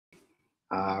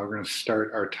We're going to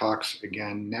start our talks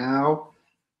again now.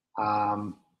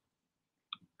 Going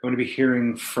to be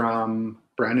hearing from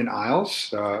Brandon Isles,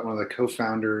 one of the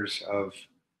co-founders of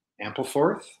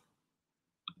Ampleforth.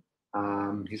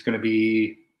 He's going to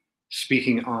be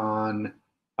speaking on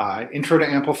intro to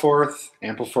Ampleforth,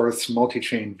 Ampleforth's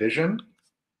multi-chain vision,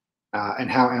 and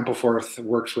how Ampleforth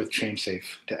works with ChainSafe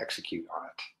to execute on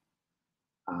it.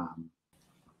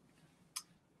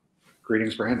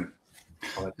 Greetings, Brandon.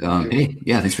 Hey,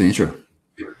 yeah, thanks for the intro.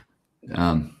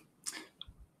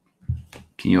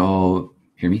 Can you all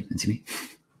hear me and see me?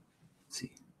 Let's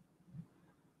see.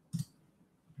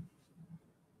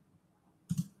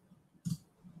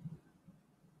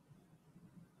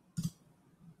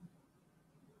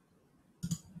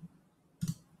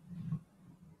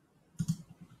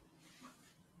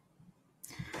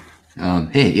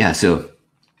 Hey, yeah, so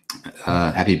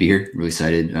happy to be here. Really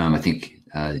excited. I think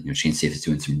ChainSafe is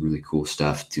doing some really cool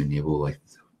stuff to enable like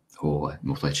the whole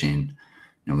multi-chain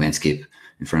landscape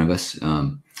in front of us.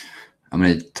 I'm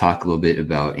going to talk a little bit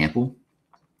about Ample.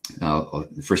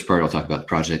 The first part, I'll talk about the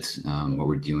project, what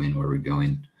we're doing, where we're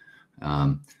going.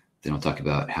 Then I'll talk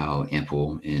about how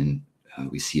Ample and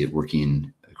we see it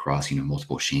working across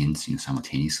multiple chains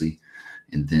simultaneously,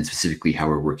 and then specifically how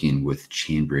we're working with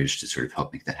ChainBridge to sort of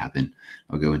help make that happen.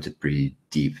 I'll go into pretty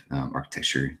deep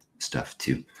architecture stuff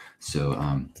too.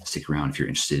 So stick around if you're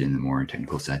interested in the more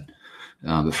technical side.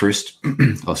 But first,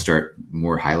 I'll start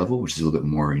more high level, which is a little bit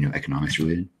more economics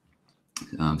related.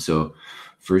 So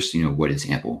first, what is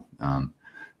Ample?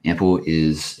 Ample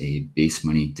is a base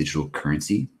money digital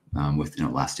currency with an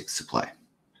elastic supply.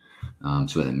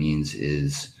 So what that means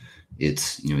is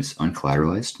it's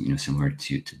uncollateralized, similar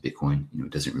to Bitcoin. It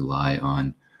doesn't rely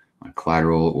on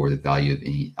collateral or the value of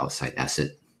any outside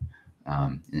asset,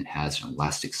 and it has an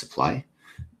elastic supply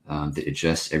that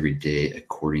adjusts every day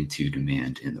according to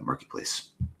demand in the marketplace.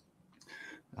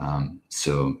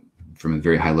 So from a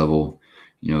very high level,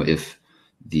 if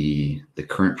the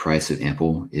current price of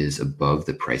Ample is above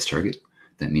the price target,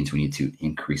 that means we need to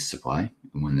increase supply.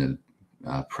 And when the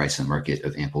price on the market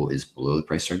of Ample is below the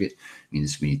price target, it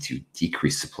means we need to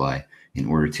decrease supply in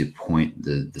order to point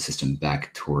the system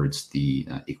back towards the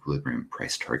equilibrium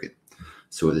price target.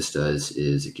 So what this does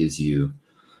is it gives you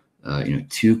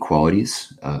two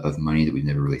qualities of money that we've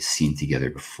never really seen together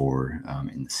before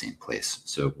in the same place.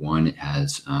 So one, it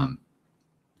has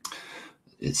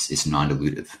it's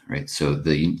non-dilutive, right? So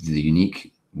the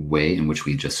unique way in which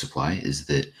we adjust supply is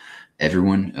that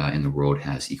everyone in the world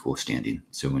has equal standing.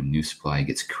 So when new supply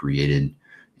gets created,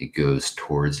 it goes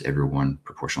towards everyone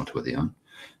proportional to what they own.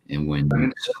 And when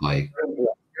new supply,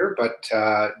 but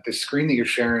the screen that you're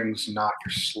sharing is not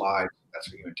your slide. That's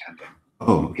what you intended.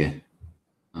 Oh, okay.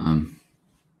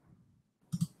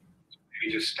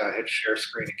 Maybe just hit share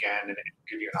screen again, and it'll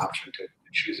give you an option to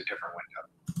choose a different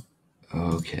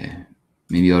window. Okay.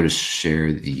 Maybe I'll just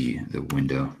share the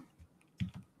window.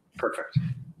 Perfect.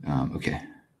 Okay,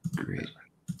 great.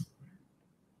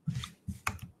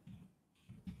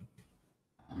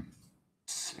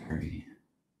 Sorry.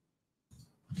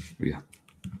 Here we go.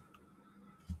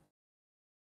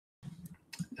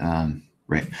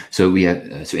 Right. So we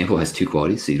have so Ample has two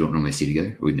qualities, so you don't normally see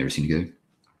together, or we've never seen together.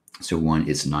 So one,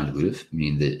 it's non-dilutive,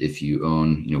 meaning that if you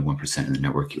own 1% of the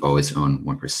network, you always own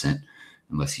 1%,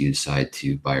 unless you decide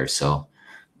to buy or sell.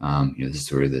 This is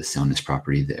sort of the soundness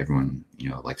property that everyone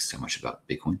likes so much about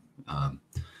Bitcoin,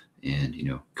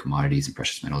 and commodities and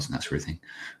precious metals and that sort of thing.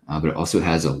 But it also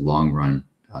has a long-run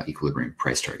equilibrium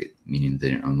price target, meaning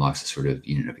that it unlocks a sort of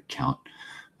unit of account,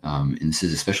 and this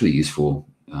is especially useful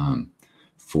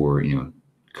for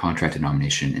contract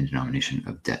denomination and denomination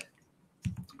of debt,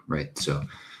 right? So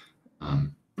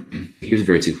here's a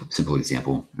very simple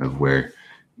example of where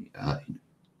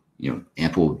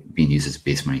Ample being used as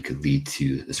base money could lead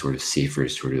to a sort of safer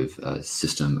sort of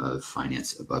system of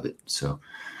finance above it. So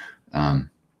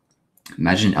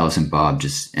imagine Alice and Bob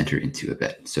just enter into a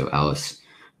bet. So Alice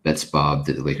bets Bob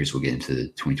that the Lakers will get into the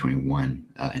 2021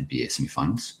 NBA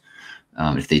semifinals.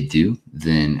 If they do,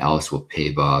 then Alice will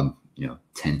pay Bob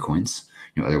 10 coins.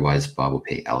 Otherwise Bob will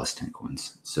pay Alice 10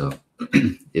 coins. So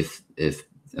if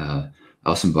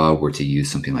Alice and Bob were to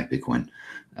use something like Bitcoin,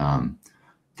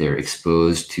 they're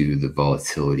exposed to the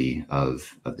volatility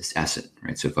of this asset,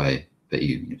 right? So if I bet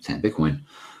you 10 Bitcoin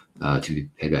to be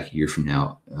paid back a year from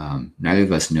now, neither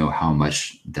of us know how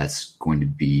much that's going to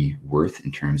be worth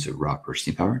in terms of raw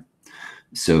purchasing power.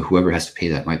 So whoever has to pay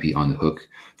that might be on the hook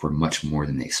for much more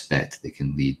than they expect. That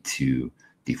can lead to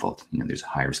default. There's a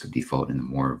high risk of default, and the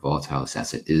more volatile this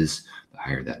asset is, the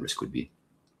higher that risk would be.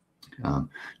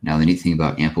 Now, the neat thing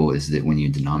about Ample is that when you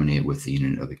denominate with the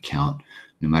unit of account,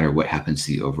 no matter what happens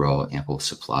to the overall ample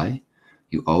supply,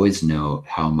 you always know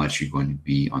how much you're going to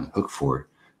be on the hook for,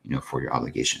 for your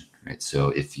obligation, right? So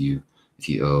if you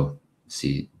owe,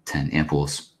 see, 10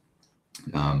 amples,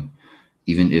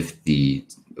 even if the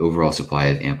overall supply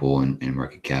of ample and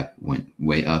market cap went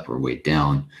way up or way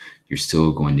down, you're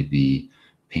still going to be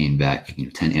paying back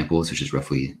 10 amples, which is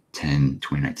roughly 10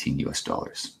 2019 US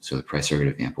dollars. So the price target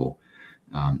of ample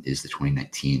is the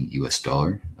 2019 US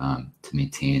dollar to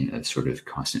maintain a sort of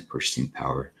constant purchasing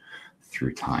power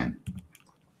through time.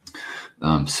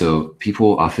 So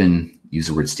people often use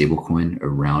the word stablecoin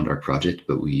around our project,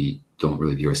 but we don't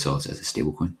really view ourselves as a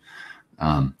stablecoin.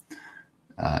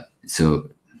 So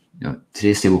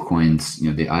today's stablecoins,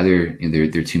 they either,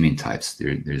 there are two main types.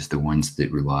 There's the ones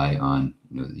that rely on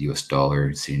the US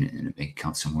dollar sitting in a bank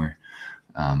account somewhere,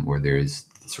 or there's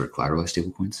sort of collateralized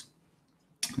stablecoins.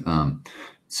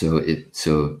 So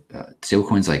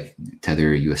stablecoins like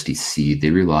Tether, USDC,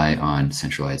 they rely on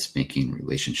centralized banking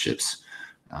relationships,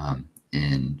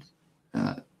 and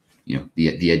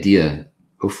the idea,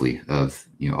 hopefully, of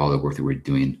all the work that we're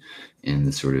doing in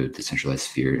the sort of decentralized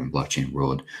sphere and blockchain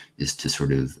world is to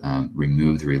sort of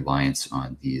remove the reliance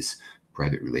on these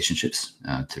private relationships,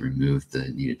 to remove the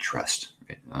needed trust.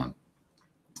 Right?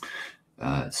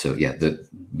 So yeah,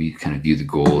 we kind of view the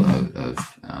goal of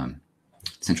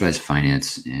centralized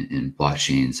finance and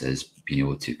blockchains as being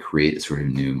able to create a sort of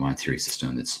new monetary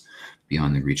system that's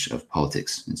beyond the reach of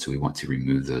politics. And so we want to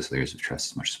remove those layers of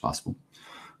trust as much as possible.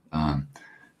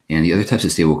 And the other types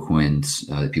of stable coins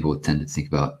that people tend to think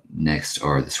about next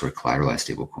are the sort of collateralized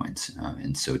stable coins.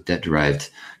 And so debt-derived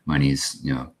monies,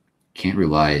 can't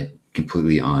rely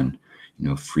completely on,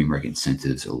 free market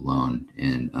incentives alone.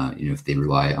 And, if they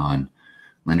rely on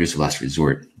lenders of last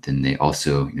resort, then they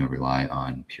also, rely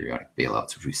on periodic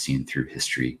bailouts, which we've seen through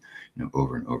history,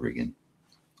 over and over again.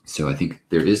 So I think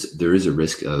there is a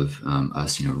risk of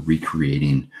us,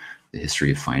 recreating the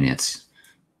history of finance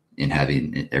and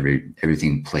having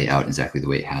everything play out exactly the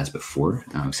way it has before,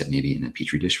 except maybe in a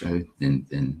petri dish rather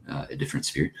than a different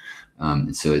sphere.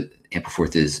 And so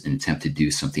Ampleforth is an attempt to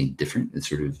do something different, a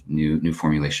sort of new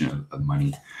formulation of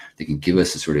money that can give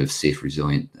us a sort of safe,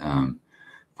 resilient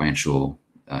financial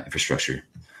infrastructure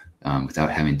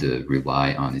without having to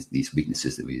rely on these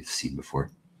weaknesses that we've seen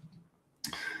before.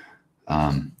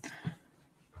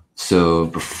 So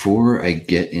before I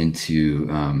get into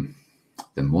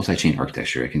the multi-chain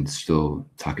architecture, I can still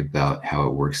talk about how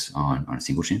it works on a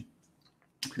single chain.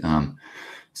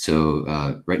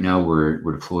 So right now we're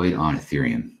deployed on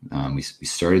Ethereum. We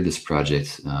started this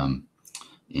project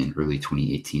in early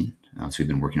 2018. So we've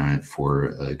been working on it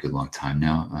for a good long time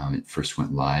now. It first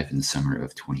went live in the summer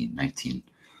of 2019.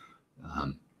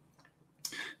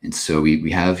 And so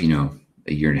we have,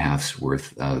 a year and a half's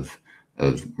worth of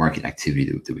market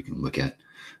activity that we can look at.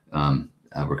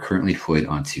 We're currently deployed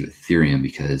onto Ethereum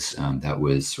because that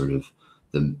was sort of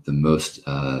the most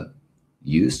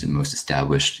used and most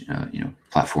established,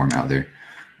 platform out there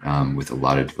with a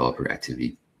lot of developer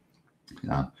activity.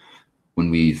 When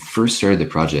we first started the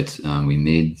project, we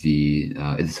made the,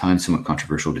 at the time, somewhat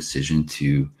controversial decision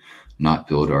to not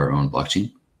build our own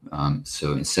blockchain.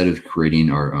 So instead of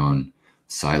creating our own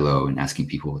silo and asking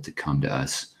people to come to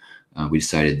us, we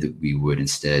decided that we would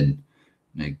instead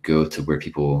go to where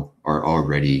people are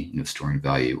already, storing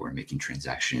value or making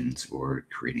transactions or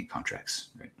creating contracts.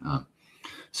 Right.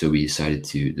 So we decided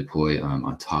to deploy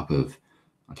on top of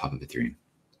Ethereum.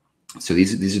 So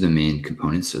these are the main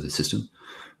components of the system.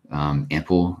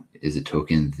 Ample is a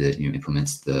token that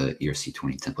implements the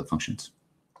ERC20 template functions.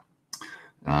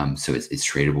 So it's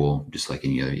tradable just like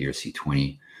any other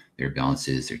ERC20. There are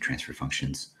balances, there are transfer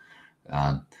functions.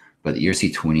 But the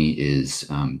ERC20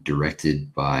 is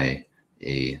directed by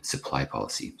a supply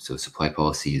policy. So supply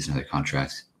policy is another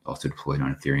contract also deployed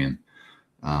on Ethereum.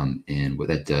 And what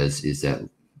that does is that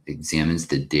examines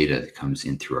the data that comes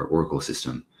in through our Oracle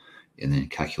system and then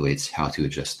calculates how to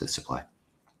adjust the supply.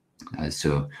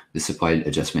 So the supply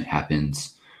adjustment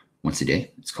happens once a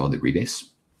day. It's called the rebase.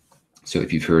 So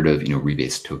if you've heard of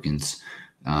rebase tokens,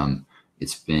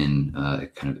 it's been a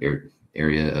kind of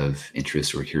area of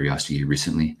interest or curiosity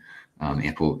recently.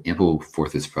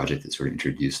 Ampleforth is a project that sort of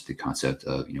introduced the concept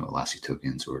of elastic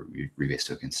tokens or rebase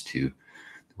tokens to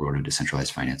the world of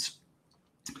decentralized finance.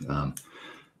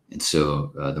 And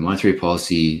so the monetary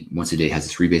policy once a day has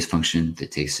this rebase function that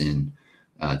takes in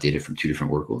data from two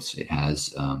different oracles. It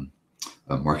has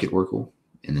a market oracle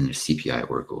and then a CPI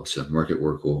oracle. So the market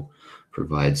oracle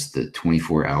provides the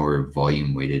 24-hour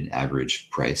volume-weighted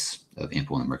average price of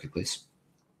Ample in the marketplace.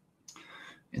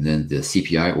 And then the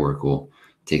CPI oracle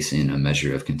takes in a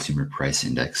measure of consumer price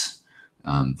index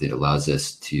that allows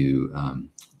us to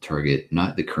target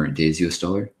not the current day's US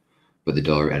dollar, but the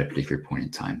dollar at a particular point in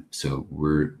time. So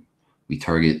we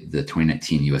target the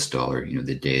 2019 US dollar,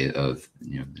 the day of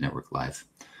the network live,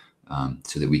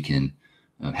 so that we can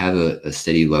have a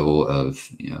steady level of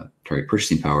target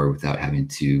purchasing power without having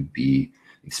to be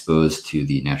exposed to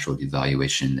the natural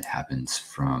devaluation that happens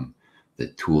from the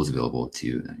tools available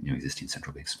to existing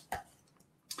central banks.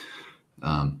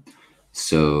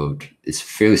 So it's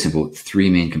fairly simple. 3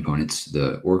 main components: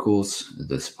 the oracles,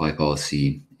 the supply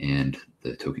policy, and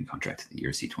the token contract, the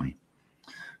ERC20.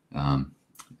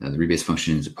 The rebase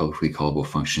function is a publicly callable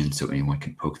function, so anyone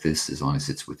can poke this as long as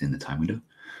it's within the time window,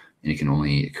 and it can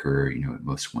only occur, at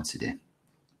most once a day.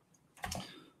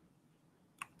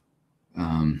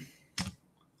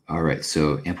 All right,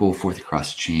 so ample forth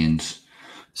across chains.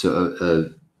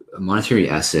 So a monetary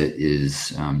asset is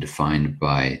defined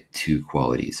by 2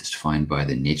 qualities. It's defined by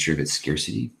the nature of its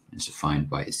scarcity. It's defined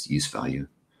by its use value.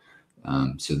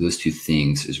 So those 2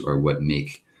 things are what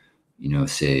make,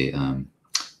 say,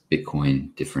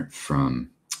 Bitcoin different from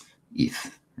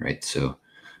ETH, right? So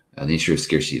the nature of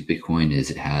scarcity of Bitcoin is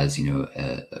it has,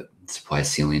 a supply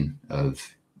ceiling of,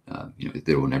 that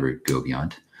will never go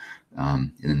beyond.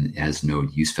 And then it has no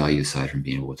use value aside from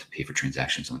being able to pay for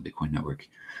transactions on the Bitcoin network.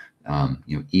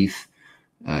 ETH,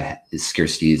 its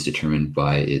scarcity is determined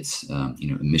by its,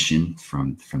 emission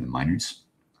from the miners,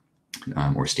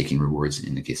 or staking rewards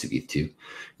in the case of ETH2.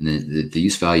 And then the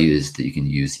use value is that you can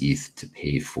use ETH to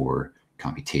pay for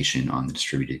computation on the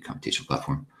distributed computation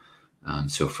platform.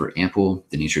 So for Ample,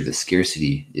 the nature of the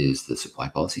scarcity is the supply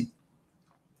policy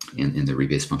in the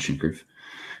rebase function curve.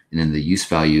 And then the use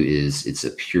value is it's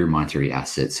a pure monetary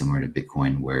asset similar to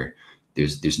Bitcoin, where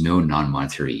there's no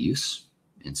non-monetary use.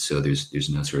 And so there's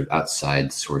no sort of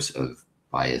outside source of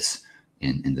bias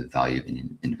in the value of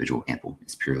an individual Ample.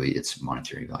 It's purely its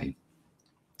monetary value.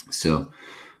 So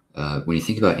when you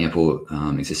think about Ample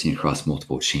existing across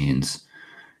multiple chains,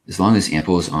 as long as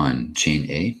Ample is on chain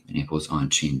A and Ample is on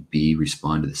chain B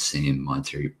respond to the same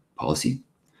monetary policy,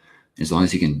 as long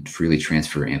as you can freely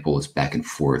transfer Amples back and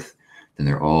forth, then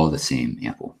they're all the same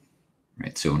Ample,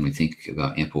 right? So when we think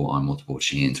about Ample on multiple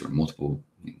chains or multiple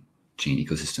chain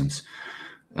ecosystems,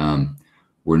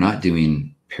 we're not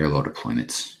doing parallel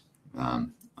deployments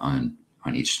on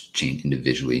each chain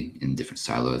individually in different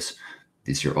silos.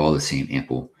 These are all the same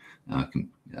Ample,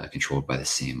 controlled by the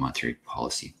same monetary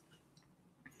policy.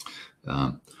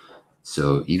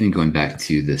 So even going back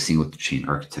to the single chain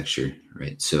architecture,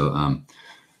 right? So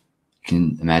you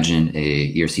can imagine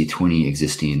a ERC20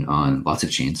 existing on lots of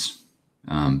chains,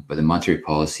 but the monetary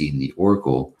policy and the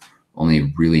oracle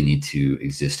only really need to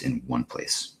exist in one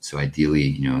place. So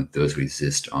ideally, those would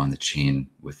exist on the chain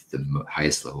with the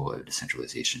highest level of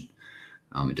decentralization.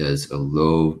 It does a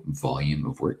low volume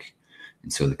of work,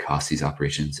 and so the cost of these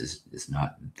operations is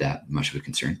not that much of a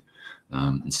concern.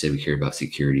 Instead, we care about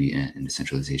security and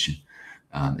decentralization.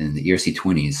 And the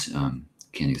ERC20s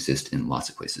can exist in lots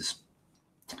of places.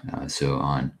 So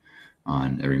on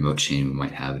a remote chain, we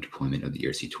might have a deployment of the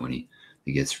ERC20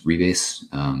 that gets rebase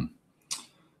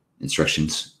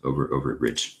instructions over a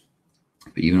bridge.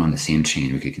 But even on the same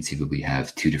chain, we could conceivably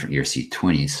have 2 different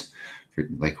ERC20s.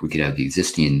 Like we could have the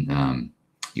existing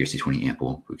ERC20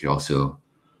 Ample. We could also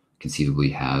conceivably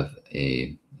have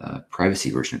a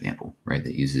privacy version of Ample, right?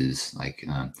 That uses like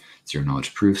zero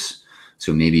knowledge proofs.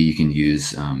 So maybe you can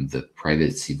use the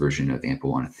privacy version of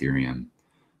Ample on Ethereum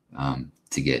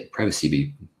to get privacy, but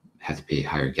you have to pay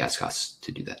higher gas costs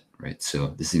to do that, right? So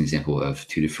this is an example of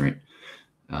 2 different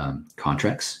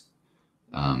contracts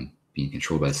being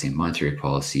controlled by the same monetary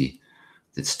policy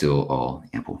that's still all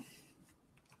Ample.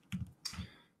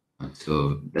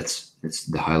 So that's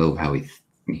the high level of how we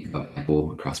think about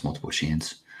Ample across multiple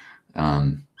chains.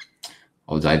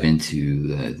 I'll dive into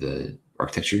the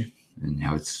architecture and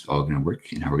how it's all going to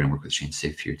work and how we're going to work with chain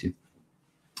safe here too.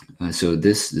 So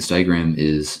this diagram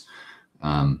is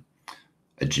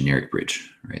a generic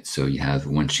bridge, right? So you have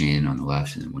one chain on the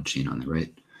left and then one chain on the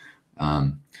right.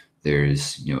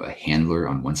 There's a handler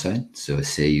on one side. So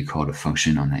say you called a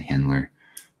function on that handler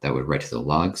that would write to the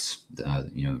logs.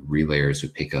 Relayers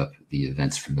would pick up the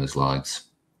events from those logs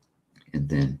and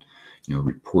then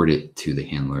report it to the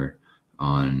handler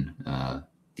on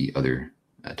the other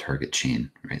target chain,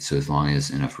 right? So as long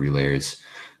as enough relayers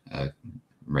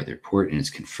write the report and it's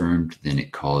confirmed, then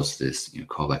it calls this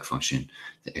callback function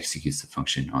that executes the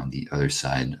function on the other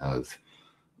side of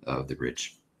the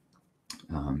bridge.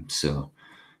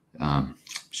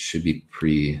 Should be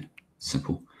pretty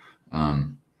simple.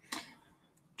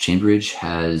 Chainbridge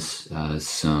has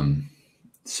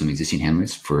some existing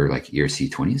handlers for like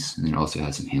ERC20s, and then it also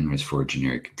has some handlers for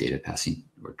generic data passing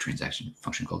or transaction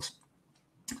function calls.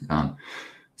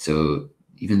 So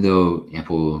even though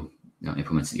Ample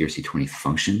implements the ERC20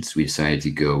 functions, we decided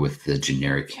to go with the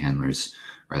generic handlers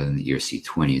rather than the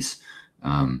ERC20s.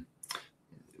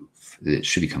 It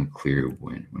should become clear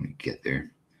when we get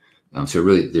there. So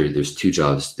really, there's two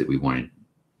jobs that we wanted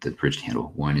the bridge to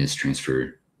handle. One is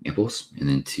transfer amples, and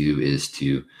then two is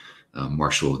to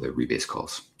marshal the rebase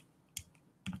calls.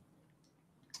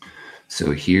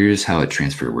 So here's how a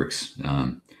transfer works.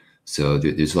 So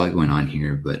there's a lot going on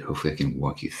here, but hopefully I can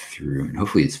walk you through, and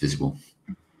hopefully it's visible.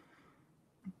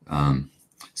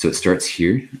 So it starts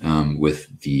here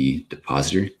with the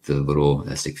depositor, the little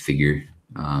stick figure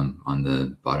on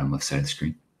the bottom left side of the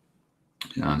screen.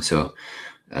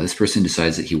 This person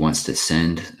decides that he wants to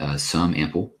send some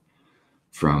ample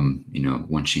from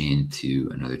one chain to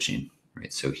another chain,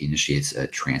 right? So he initiates a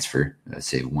transfer,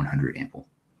 say 100 ample.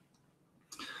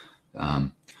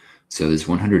 So this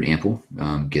 100 ample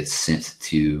gets sent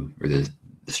to, or this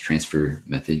transfer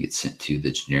method gets sent to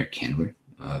the generic handler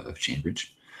of ChainBridge.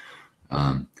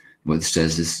 What this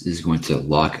does is going to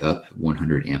lock up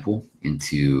 100 ample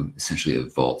into essentially a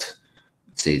vault.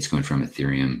 Say it's going from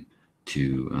Ethereum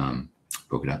to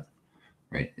Polkadot,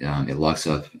 right? It locks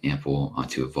up ample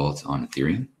onto a vault on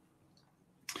Ethereum.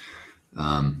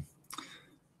 And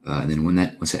then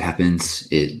once that happens,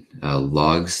 it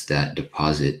logs that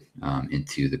deposit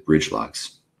into the bridge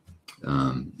logs.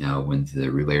 Now, when the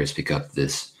relayers pick up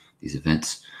these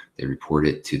events, they report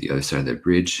it to the other side of the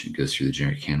bridge. It goes through the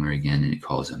generic handler again, and it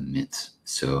calls a mint.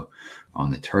 So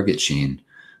on the target chain,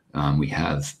 we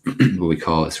have what we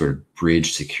call a sort of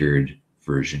bridge secured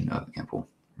version of ample,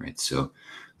 right? So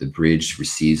the bridge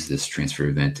receives this transfer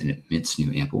event and it mints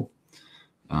new ample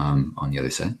on the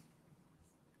other side.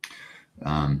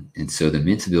 And so the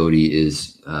mint ability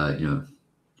is, as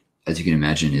you can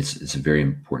imagine, it's a very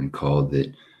important call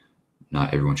that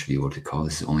not everyone should be able to call.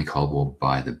 This is only callable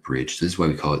by the bridge. So this is why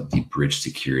we call it the bridge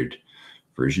secured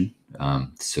version.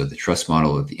 So the trust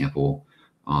model of the ample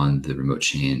on the remote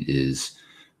chain is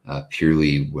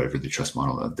purely whatever the trust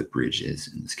model of the bridge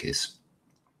is in this case.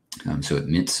 So it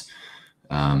mints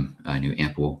a new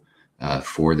ample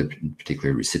for the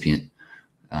particular recipient.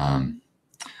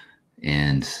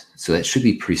 And so that should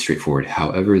be pretty straightforward.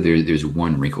 However, there's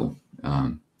one wrinkle.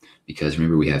 Because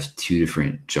remember, we have two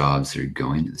different jobs that are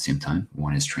going at the same time.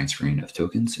 One is transferring of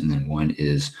tokens, and then one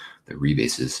is the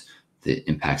rebases that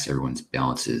impacts everyone's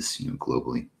balances,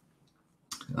 globally.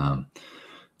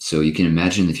 So you can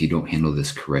imagine if you don't handle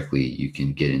this correctly, you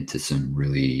can get into some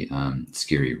really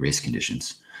scary race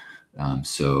conditions.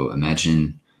 So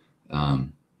imagine,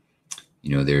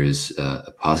 there's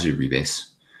a positive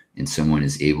rebase, and someone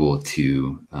is able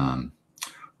to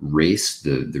race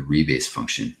the rebase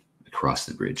function across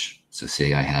the bridge. So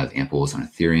say I have amples on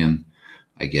Ethereum,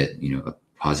 I get a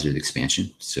positive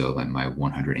expansion. So like my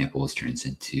 100 amples turns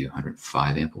into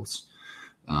 105 amples.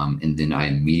 And then I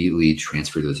immediately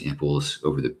transfer those amples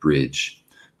over the bridge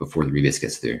before the rebase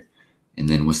gets there. And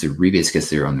then once the rebase gets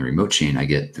there on the remote chain, I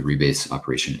get the rebase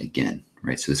operation again,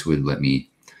 right? So this would let me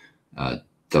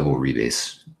double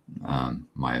rebase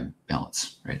my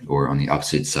balance, right? Or on the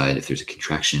opposite side, if there's a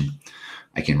contraction,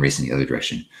 I can race in the other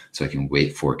direction. So I can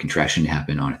wait for contraction to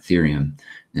happen on Ethereum,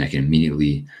 and I can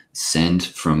immediately send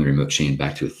from the remote chain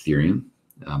back to Ethereum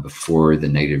before the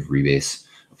negative rebase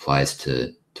applies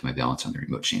to my balance on the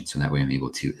remote chain. So that way I'm able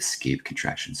to escape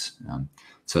contractions.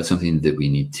 So that's something that we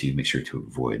need to make sure to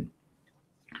avoid,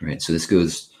 right? So this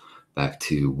goes back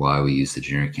to why we use the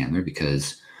generic handler,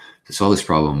 because to solve this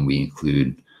problem, we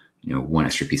include one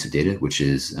extra piece of data, which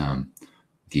is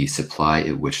the supply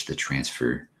at which the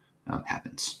transfer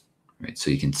happens, right? So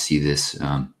you can see this,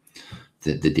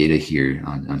 the data here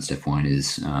on step one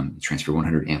is transfer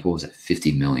 100 amples at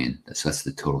 50 million. So that's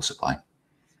the total supply.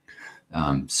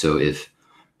 So if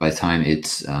by the time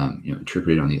it's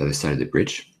interpreted on the other side of the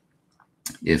bridge,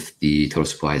 if the total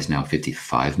supply is now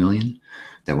 55 million,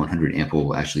 that 100 ample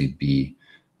will actually be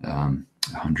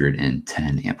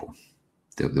 110 ample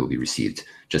that will be received,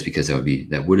 just because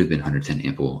that would have been 110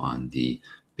 ample on the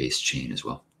base chain as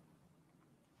well.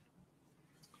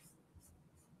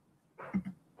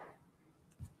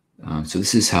 So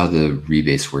this is how the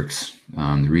rebase works. The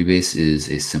rebase is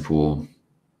a simple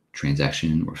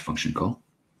transaction or function call.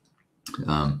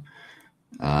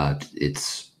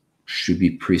 It should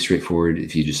be pretty straightforward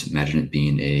if you just imagine it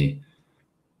being a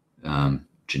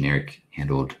generic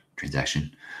handled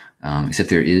transaction, except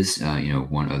there is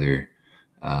one other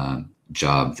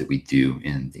job that we do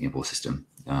in the Ample system,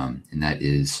 and that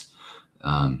is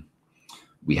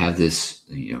we have this,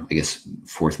 I guess,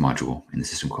 fourth module in the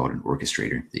system called an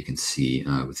orchestrator that you can see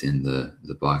within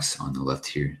the box on the left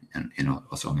here and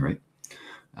also on the right.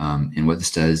 And what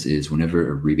this does is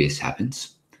whenever a rebase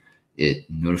happens, it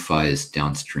notifies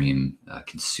downstream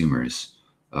consumers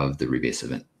of the rebase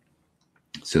event.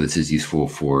 So this is useful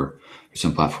for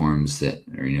some platforms that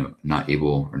are not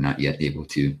able or not yet able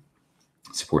to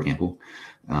support Ample.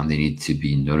 They need to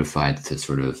be notified to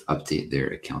sort of update their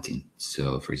accounting.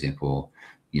 So for example,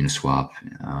 Uniswap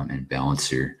and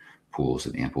Balancer pools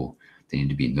of Ample, they need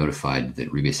to be notified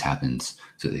that rebase happens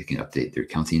so they can update their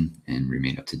accounting and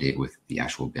remain up to date with the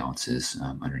actual balances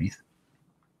underneath.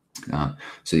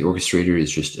 So the orchestrator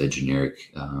is just a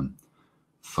generic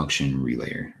function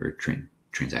relayer or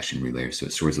transaction relayer. So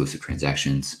it stores a list of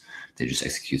transactions that just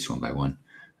executes one by one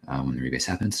when the rebase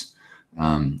happens.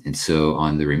 And so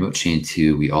on the remote chain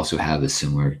too, we also have a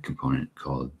similar component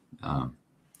called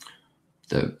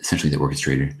essentially the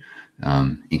orchestrator,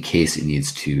 in case it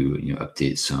needs to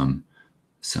update some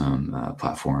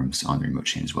platforms on the remote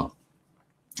chain as well.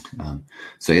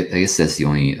 So I guess that's the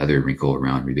only other wrinkle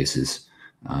around rebases,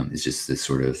 is just this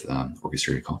sort of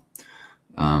orchestrator call.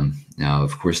 Now,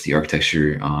 of course, the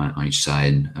architecture on each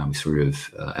side, we sort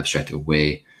of abstract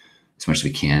away as much as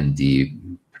we can the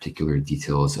particular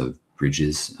details of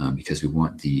bridges, because we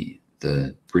want the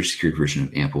bridge secured version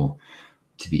of Ample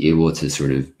to be able to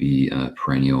sort of be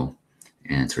perennial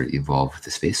and sort of evolve with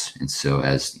the space. And so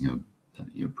as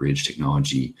bridge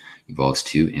technology evolves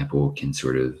too, Ample can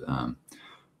sort of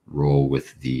roll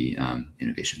with the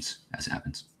innovations as it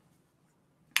happens.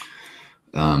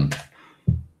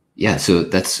 Yeah, so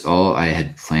that's all I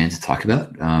had planned to talk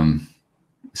about.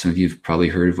 Some of you have probably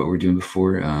heard of what we're doing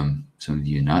before, some of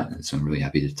you not. So I'm really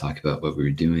happy to talk about what we were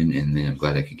doing, and then I'm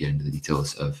glad I could get into the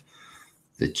details of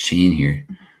the chain here.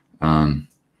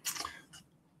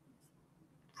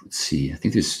 Let's see, I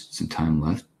think there's some time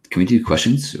left. Can we do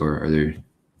questions, or are there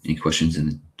any questions in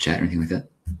the chat or anything like that?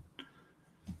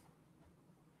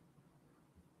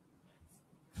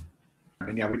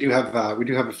 And yeah, we do have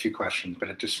a few questions, but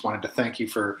I just wanted to thank you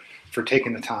for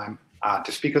taking the time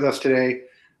to speak with us today,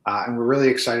 and we're really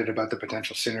excited about the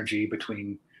potential synergy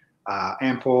between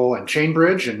Ample and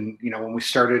Chainbridge. And when we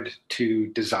started to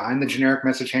design the generic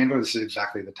message handler, this is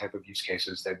exactly the type of use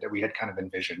cases that we had kind of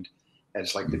envisioned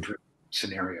as like the dream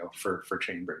scenario for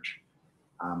Chainbridge.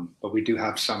 But we do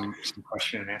have some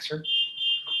question and answer.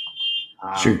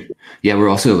 Sure. Yeah, we're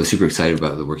also super excited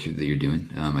about the work that you're doing.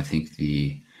 I think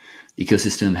the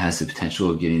ecosystem has the potential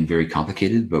of getting very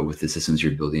complicated, but with the systems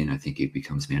you're building, I think it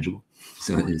becomes manageable.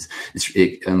 So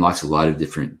it unlocks a lot of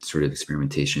different sort of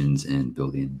experimentations and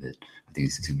building that I think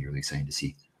is going to be really exciting to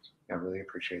see. I really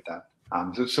appreciate that.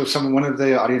 One of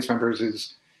the audience members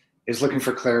is looking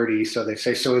for clarity. So they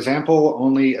say, so is Ample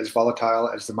only as volatile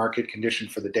as the market condition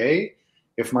for the day?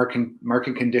 If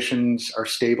market conditions are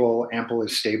stable, Ample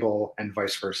is stable, and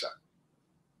vice versa.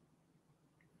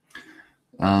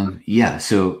 Yeah,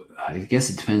 so I guess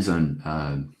it depends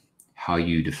on how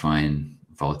you define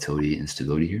volatility and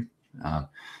stability here.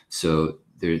 So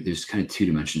there's kind of two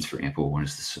dimensions for Ample. One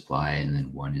is the supply, and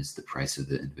then one is the price of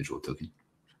the individual token.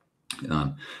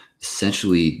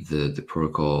 Essentially, the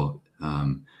protocol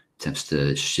attempts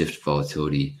to shift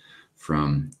volatility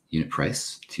from unit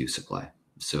price to supply.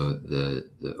 So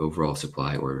the overall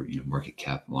supply or market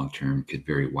cap long term could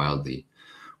vary wildly,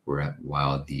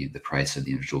 while the price of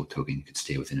the individual token could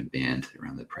stay within a band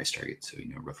around the price target, so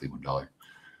roughly $1.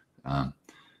 And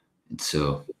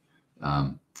so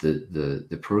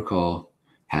the protocol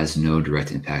has no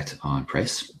direct impact on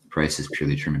price. Price is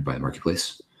purely determined by the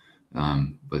marketplace.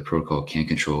 But the protocol can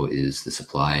control is the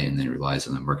supply, and then it relies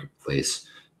on the marketplace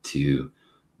to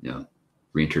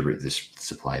reinterpret this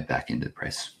supply back into the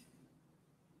price.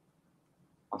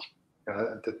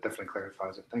 That definitely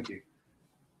clarifies it. Thank you.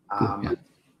 Cool, yeah.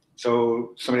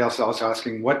 So somebody else is also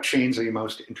asking, what chains are you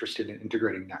most interested in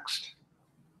integrating next?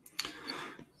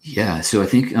 Yeah, so I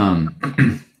think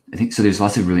so. There's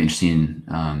lots of really interesting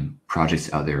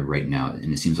projects out there right now,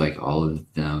 and it seems like all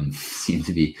of them seem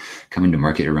to be coming to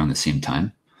market around the same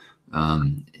time,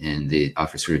 and they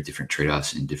offer sort of different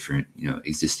trade-offs and different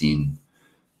existing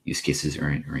use cases or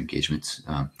engagements.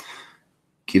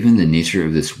 Given the nature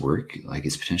of this work, like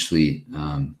it's potentially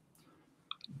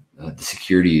the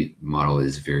security model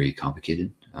is very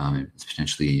complicated. It's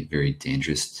potentially very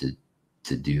dangerous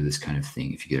to do this kind of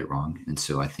thing if you get it wrong. And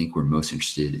so I think we're most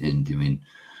interested in doing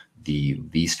the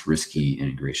least risky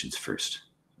integrations first.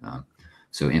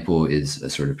 So Ample is a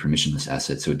sort of permissionless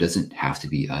asset, so it doesn't have to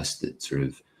be us that sort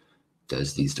of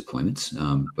does these deployments.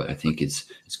 But I think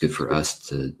it's good for us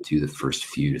to do the first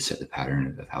few to set the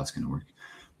pattern of how it's going to work.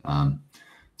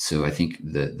 So I think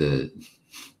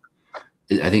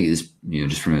I think it's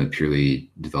just from a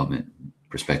purely development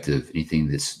perspective, anything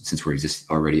that's, since we're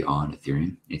already on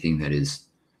Ethereum, anything that is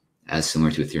as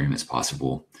similar to Ethereum as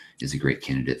possible is a great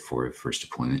candidate for first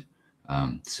deployment.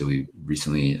 So we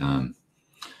recently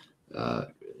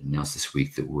announced this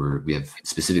week that we have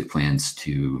specific plans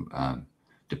to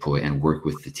deploy and work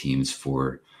with the teams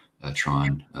for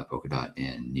Tron, Polkadot,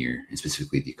 and Near, and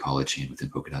specifically the Kala chain within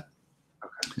Polkadot.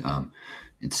 Okay.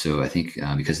 And so I think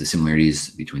because of the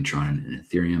similarities between Tron and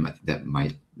Ethereum, I think that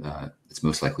might it's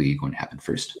most likely going to happen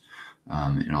first.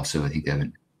 And also I think they have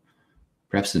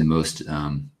perhaps the most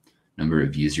number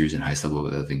of users and highest level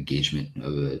of engagement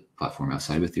of a platform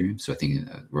outside of Ethereum. So I think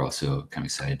we're also kind of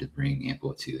excited to bring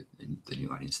Ample to the new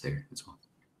audience there as well.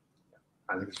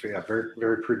 I think it's a very,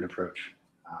 very prudent approach.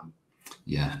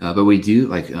 Yeah, but we do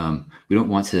we don't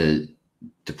want to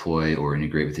deploy or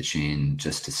integrate with the chain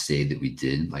just to say that we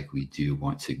did. Like, we do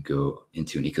want to go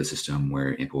into an ecosystem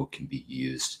where Ample can be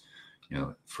used,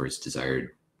 for its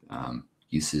desired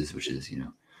uses, which is,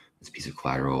 as a piece of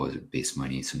collateral, as a base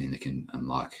money, something that can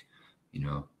unlock,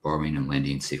 borrowing and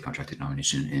lending, safe contract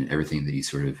denomination, and everything that you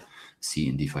sort of see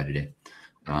in DeFi today.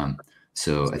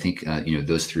 So I think,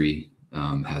 those three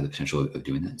have the potential of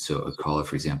doing that. So Akala,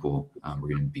 for example, we're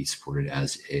going to be supported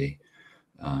as a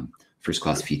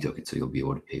first-class fee token. So you'll be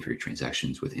able to pay for your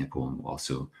transactions with Ample, and will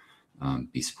also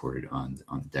be supported on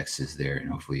the DEXs there, and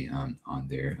hopefully on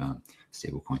their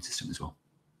stablecoin system as well.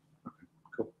 Okay,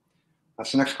 cool.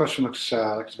 So next question looks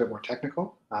like it's a bit more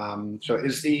technical. So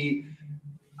is the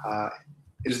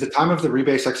time of the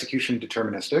rebase execution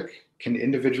deterministic? Can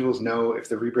individuals know if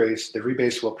the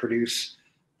rebase will produce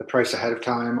the price ahead of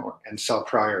time and sell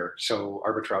prior, so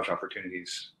arbitrage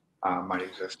opportunities might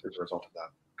exist as a result of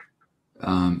that?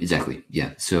 Exactly.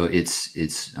 Yeah. So it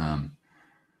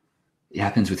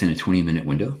happens within a 20-minute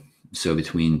window. So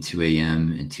between 2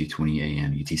 a.m. and 2:20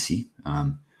 a.m. UTC,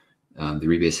 the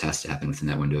rebase has to happen within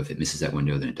that window. If it misses that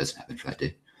window, then it doesn't happen for that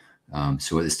day.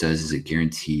 So what this does is it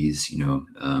guarantees,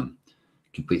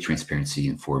 complete transparency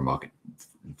and full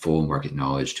market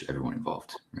knowledge to everyone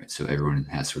involved, right? So everyone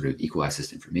has sort of equal access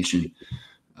to information.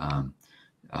 And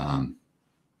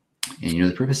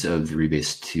the purpose of the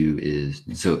rebase too is,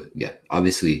 so yeah,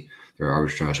 obviously there are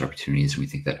arbitrage opportunities, and we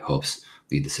think that helps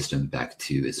lead the system back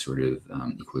to its sort of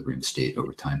equilibrium state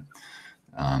over time.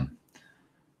 And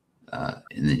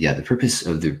then, yeah, the purpose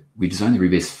of we designed the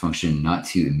rebase function not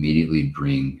to immediately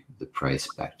bring the price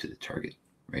back to the target,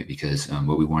 right? Because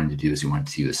what we wanted to do is we wanted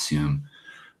to assume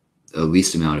the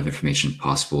least amount of information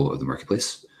possible of the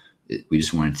marketplace. We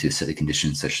just wanted to set the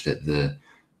conditions such that the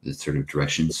sort of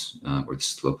directions or the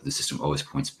slope of the system always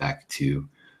points back to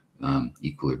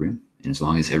equilibrium. And as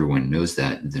long as everyone knows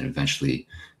that, then eventually it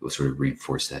will sort of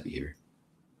reinforce that behavior.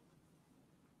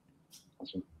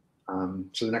 Awesome.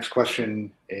 So the next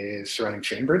question is surrounding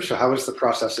Chainbridge. So how is the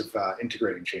process of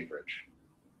integrating Chainbridge?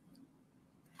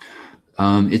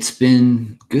 It's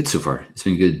been good so far. It's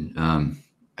been good.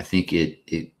 I think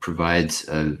it provides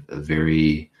a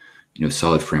very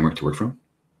solid framework to work from.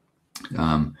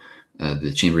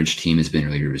 The Chainbridge team has been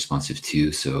really responsive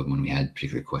too. So when we had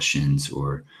particular questions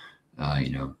or,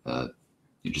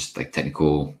 just like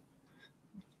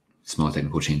small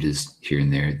technical changes here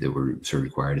and there that were sort of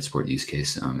required to support the use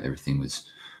case, everything was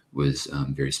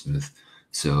very smooth.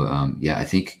 So yeah, I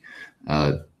think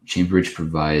Chainbridge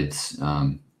provides,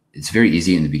 it's very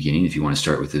easy in the beginning if you want to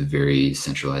start with a very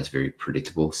centralized, very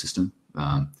predictable system.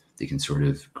 They can sort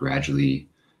of gradually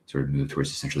sort of move towards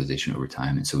decentralization over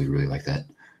time. And so we really like that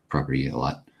property a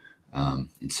lot. And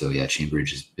so, yeah,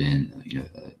 Chainbridge has been,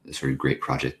 a sort of great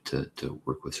project to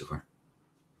work with so far.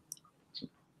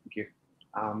 Thank you.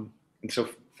 And so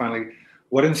finally,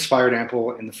 what inspired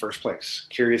Ample in the first place?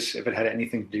 Curious if it had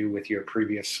anything to do with your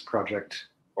previous project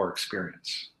or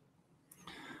experience.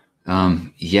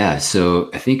 Yeah, so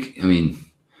I think, the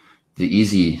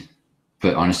easy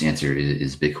but honest answer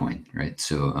is Bitcoin, right?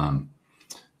 So,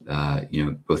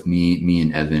 both me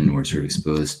and Evan were sort of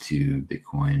exposed to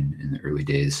Bitcoin in the early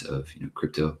days of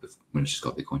crypto, when it's just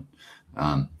called Bitcoin.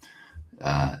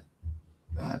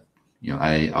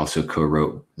 I also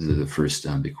co-wrote the first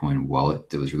Bitcoin wallet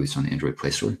that was released on the Android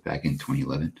Play Store back in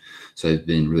 2011. So I've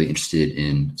been really interested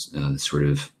in sort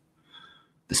of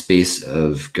the space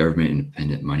of government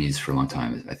independent monies for a long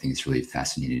time. I think it's really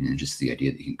fascinating, and just the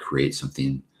idea that you can create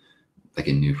something like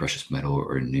a new precious metal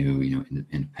or a new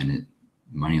independent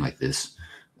money like this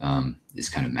is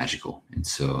kind of magical. And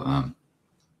so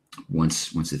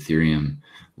once Ethereum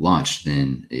launched,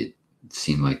 then it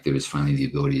seemed like there was finally the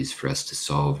abilities for us to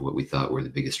solve what we thought were the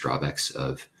biggest drawbacks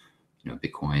of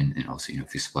Bitcoin and also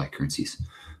fixed supply currencies.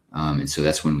 And so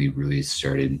that's when we really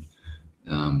started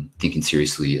thinking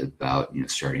seriously about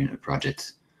starting a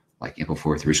project like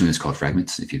Ampleforth. Originally it's called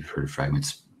Fragments. If you've heard of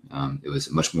Fragments, It was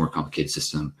a much more complicated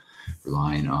system,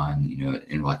 relying on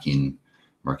interlocking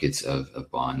markets of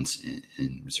bonds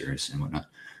and reserves and whatnot.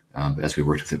 But as we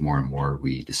worked with it more and more,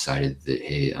 we decided that,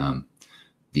 hey,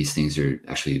 these things are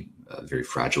actually very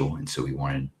fragile, and so we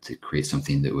wanted to create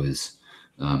something that was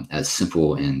as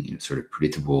simple and sort of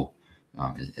predictable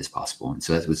as possible. And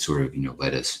so that's what sort of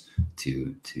led us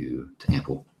to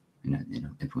Ample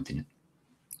and implementing it.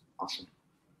 Awesome.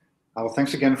 Well,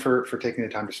 thanks again for taking the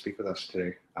time to speak with us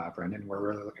today, Brendan. We're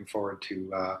really looking forward to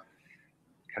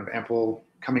kind of Ample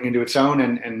coming into its own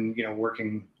and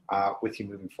working with you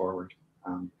moving forward.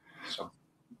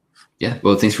 Yeah,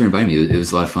 well, thanks for inviting me. It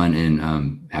was a lot of fun, and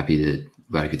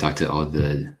glad I could talk to all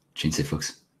the ChainSafe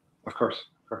folks. Of course.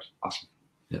 Awesome.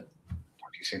 Yeah.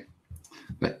 Talk to you soon.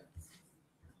 Bye.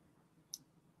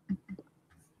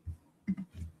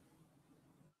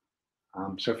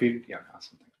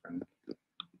 Awesome. Thanks, Brendan.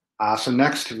 So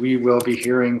next we will be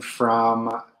hearing from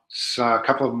a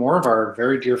couple of more of our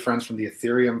very dear friends from the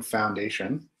Ethereum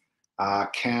Foundation.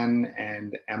 Ken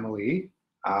and Emily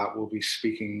will be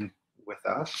speaking with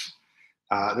us.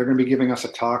 They're going to be giving us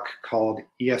a talk called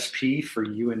ESP for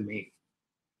You and Me.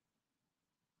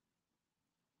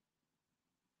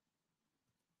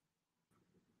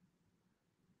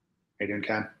 How you doing,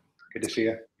 Ken? Good to see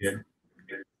you. Good.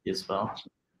 You as well.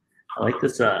 I like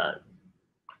this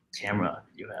camera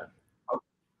you have.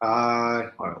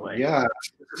 Far away. Yeah,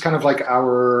 it's kind of like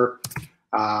our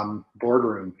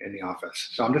boardroom in the office.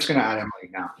 So I'm just going to add Emily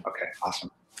now. Okay,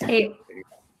 awesome. Hey. All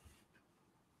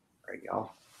right,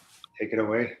 y'all, take it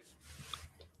away.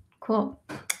 Cool.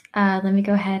 Let me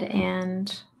go ahead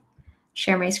and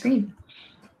share my screen.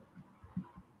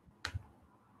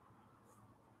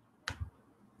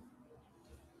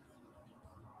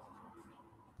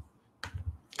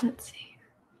 Let's see.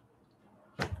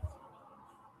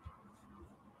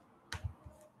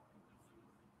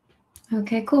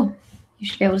 Okay, cool. You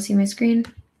should be able to see my screen.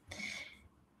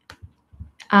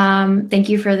 Thank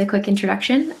you for the quick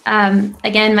introduction.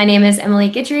 Again, my name is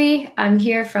Emily Guidry. I'm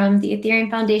here from the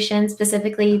Ethereum Foundation,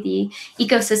 specifically the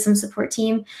ecosystem support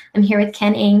team. I'm here with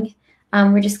Ken Ng.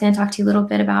 We're just going to talk to you a little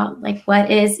bit about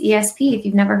what is ESP. If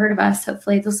you've never heard of us,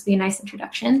 hopefully this will be a nice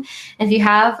introduction. And if you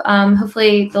have,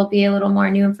 hopefully there'll be a little more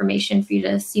new information for you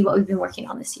to see what we've been working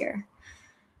on this year.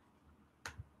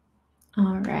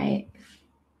 All right.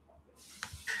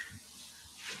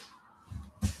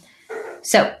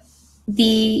 So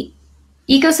the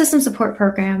Ecosystem Support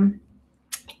Program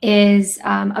is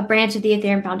a branch of the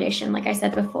Ethereum Foundation, like I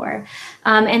said before.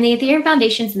 And the Ethereum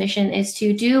Foundation's mission is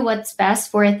to do what's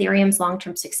best for Ethereum's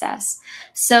long-term success.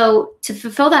 So to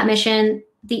fulfill that mission,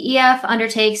 the EF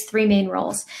undertakes three main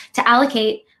roles: to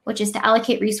allocate, which is to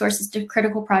allocate resources to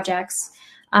critical projects,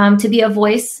 to be a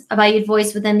voice, a valued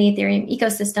voice within the Ethereum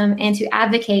ecosystem, and to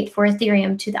advocate for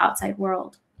Ethereum to the outside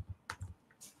world.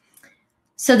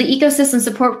 So the Ecosystem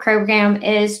Support Program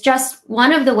is just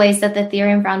one of the ways that the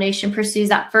Ethereum Foundation pursues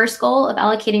that first goal of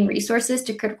allocating resources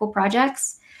to critical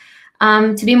projects.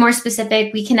 To be more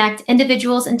specific, we connect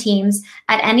individuals and teams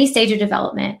at any stage of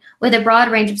development with a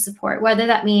broad range of support, whether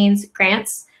that means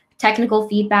grants, technical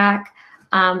feedback,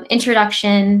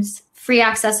 introductions, free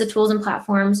access to tools and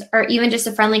platforms, or even just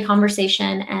a friendly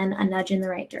conversation and a nudge in the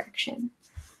right direction.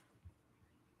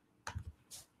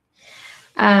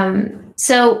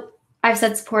 So I've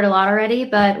said support a lot already,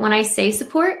 but when I say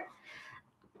support,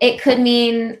 it could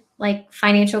mean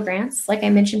financial grants, like I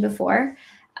mentioned before.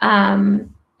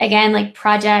 Again,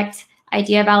 project,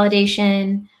 idea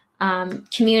validation,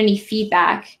 community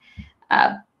feedback,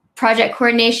 project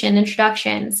coordination,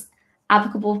 introductions,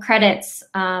 applicable credits,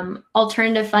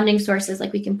 alternative funding sources,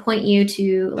 we can point you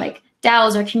to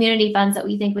DAOs or community funds that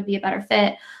we think would be a better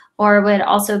fit or would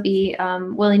also be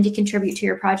willing to contribute to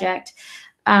your project.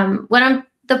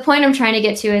 The point I'm trying to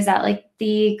get to is that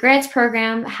the grants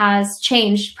program has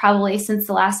changed probably since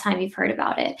the last time you've heard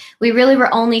about it. We really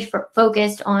were only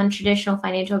focused on traditional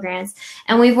financial grants,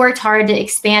 and we've worked hard to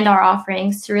expand our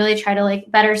offerings to really try to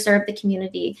better serve the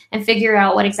community and figure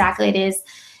out what exactly it is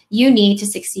you need to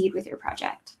succeed with your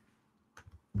project.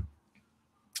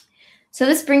 So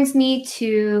this brings me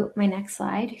to my next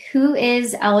slide. Who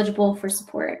is eligible for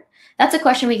support? That's a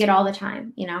question we get all the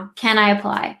time. Can I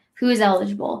apply? Who is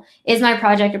eligible? Is my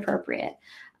project appropriate?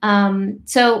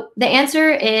 So the answer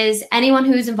is anyone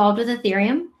who's involved with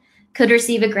Ethereum could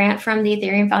receive a grant from the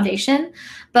Ethereum Foundation,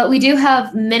 but we do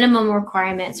have minimum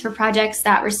requirements for projects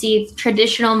that receive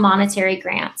traditional monetary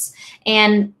grants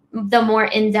and the more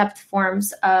in-depth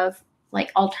forms of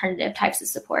alternative types of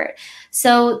support.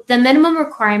 So the minimum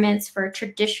requirements for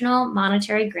traditional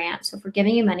monetary grants, so if we're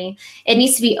giving you money, it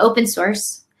needs to be open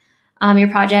source. your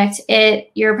project.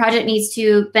 Your project needs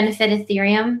to benefit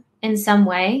Ethereum in some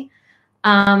way.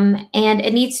 And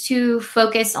it needs to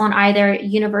focus on either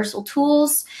universal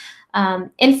tools,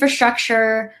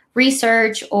 infrastructure,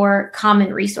 research, or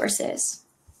common resources.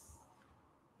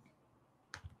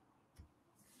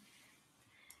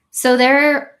 So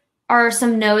there are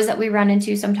some no's that we run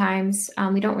into sometimes.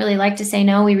 We don't really like to say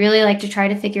no. We really like to try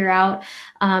to figure out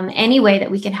any way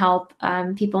that we can help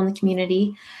people in the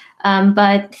community.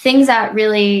 But things that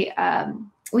really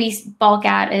we balk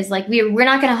at is like, we're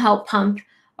not going to help pump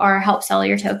or help sell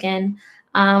your token.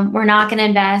 We're not going to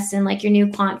invest in like your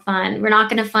new quant fund. We're not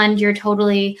going to fund your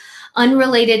totally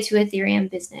unrelated to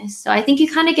Ethereum business. So I think you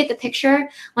kind of get the picture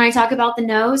when I talk about the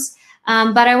no's.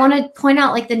 But I want to point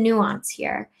out like the nuance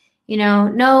here. You know,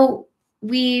 no,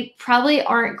 we probably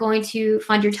aren't going to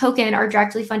fund your token or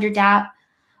directly fund your dApp.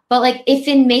 But like if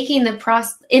in the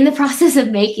process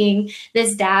of making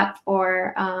this dApp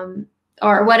or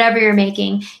whatever you're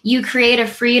making, you create a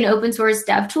free and open source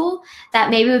dev tool that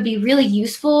maybe would be really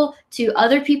useful to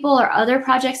other people or other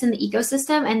projects in the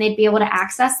ecosystem, and they'd be able to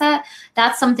access that,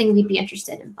 that's something we'd be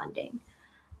interested in funding.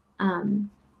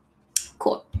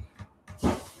 Cool.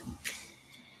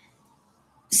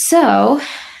 So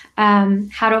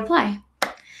how to apply?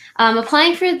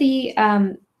 Applying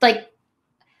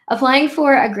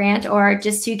for a grant or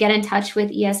just to get in touch with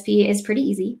ESP is pretty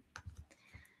easy.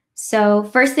 So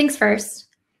first things first,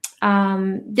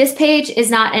 this page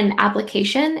is not an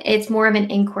application, it's more of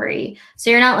an inquiry. So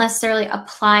you're not necessarily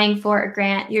applying for a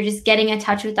grant, you're just getting in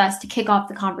touch with us to kick off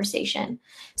the conversation.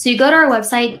 So you go to our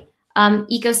website,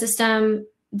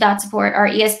 ecosystem.support or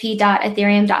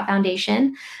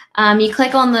esp.ethereum.foundation. You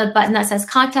click on the button that says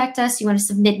contact us, you want to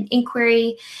submit an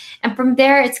inquiry. And from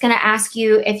there, it's going to ask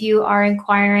you if you are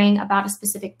inquiring about a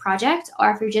specific project or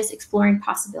if you're just exploring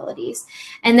possibilities.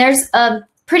 And there's a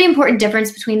pretty important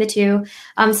difference between the two.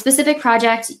 Specific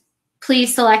project,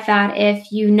 please select that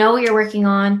if you know what you're working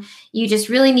on, you just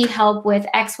really need help with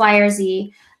X, Y, or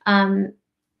Z.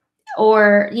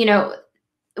 Or, you know,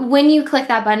 when you click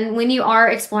that button, when you are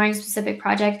exploring a specific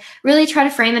project, really try to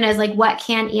frame it as like, what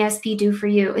can ESP do for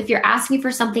you? If you're asking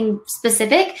for something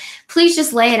specific, please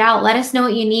just lay it out. Let us know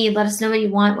what you need. Let us know what you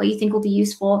want, what you think will be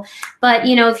useful. But,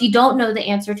 you know, if you don't know the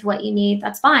answer to what you need,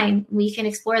 that's fine. We can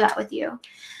explore that with you.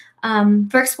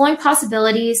 For exploring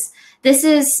possibilities, this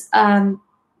is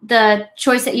the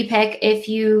choice that you pick if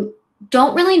you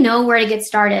don't really know where to get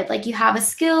started. Like you have a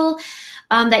skill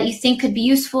that you think could be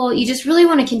useful. You just really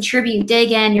want to contribute,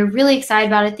 dig in. You're really excited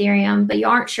about Ethereum, but you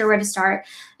aren't sure where to start.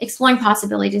 Exploring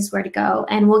possibilities is where to go.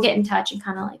 And we'll get in touch and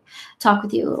kind of like talk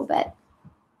with you a little bit.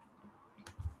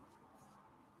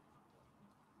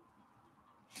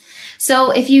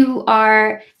 So if you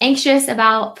are anxious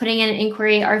about putting in an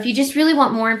inquiry, or if you just really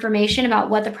want more information about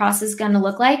what the process is going to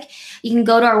look like, you can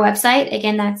go to our website.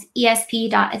 Again, that's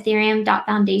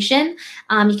esp.ethereum.foundation.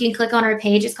 You can click on our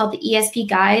page. It's called the ESP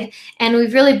Guide. And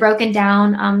we've really broken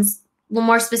down a little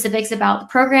more specifics about the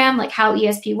program, like how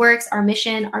ESP works, our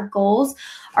mission, our goals.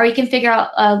 Or you can figure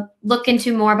out, look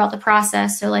into more about the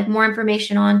process. So like more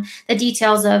information on the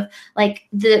details of like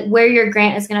where your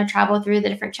grant is going to travel through, the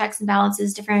different checks and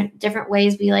balances, different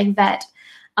ways we like vet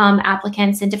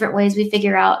applicants, and different ways we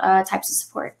figure out types of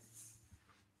support.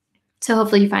 So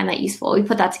hopefully you find that useful. We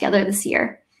put that together this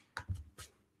year.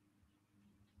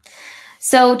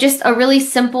 So just a really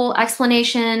simple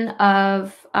explanation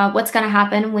of what's going to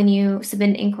happen when you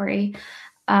submit an inquiry.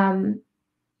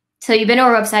 So you've been to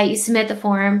our website, you submit the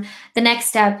form. The next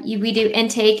step, we do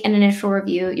intake and initial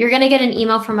review. You're going to get an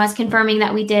email from us confirming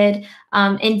that we did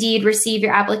indeed receive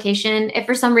your application. If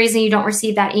for some reason you don't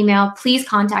receive that email, please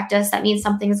contact us. That means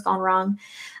something has gone wrong.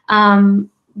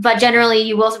 But generally,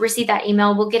 you will receive that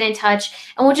email. We'll get in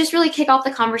touch, and we'll just really kick off the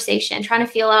conversation, trying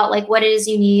to feel out like what it is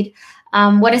you need.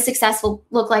 What does success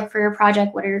look like for your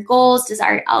project? What are your goals,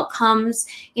 desired outcomes?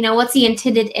 You know, what's the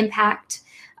intended impact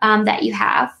that you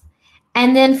have?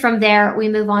 And then from there, we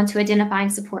move on to identifying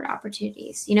support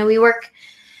opportunities. You know, we work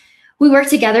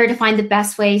together to find the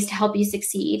best ways to help you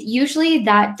succeed. Usually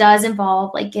that does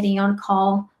involve like getting on a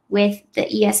call with the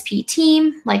ESP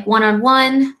team, like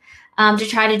one-on-one, to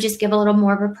try to just give a little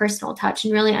more of a personal touch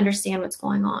and really understand what's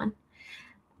going on.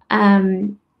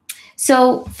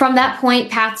 So from that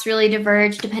point, paths really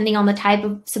diverge depending on the type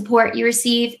of support you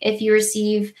receive. If you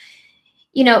receive,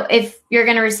 you know, if you're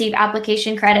going to receive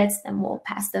application credits, then we'll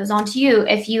pass those on to you.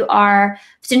 If you are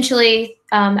potentially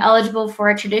eligible for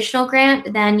a traditional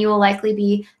grant, then you will likely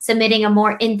be submitting a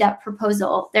more in-depth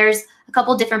proposal. There's a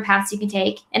couple different paths you can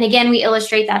take. And again, we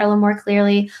illustrate that a little more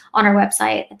clearly on our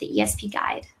website at the ESP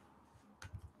Guide.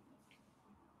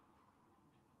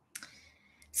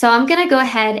 So I'm going to go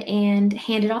ahead and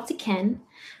hand it off to Ken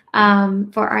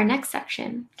for our next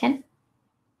section. Ken?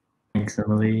 Thanks,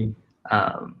 Emily.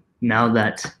 Now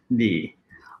that the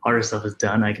harder stuff is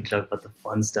done, I can talk about the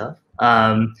fun stuff.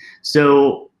 Some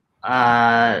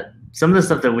of the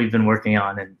stuff that we've been working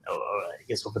on, and I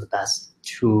guess over the past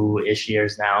 2-ish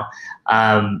years now,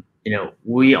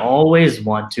 we always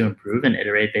want to improve and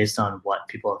iterate based on what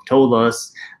people have told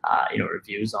us,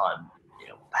 reviews on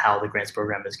how the grants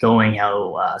program is going,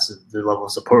 how so the level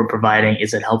of support we're providing,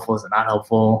 is it helpful, is it not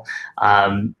helpful,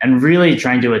 and really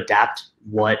trying to adapt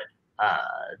what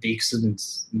the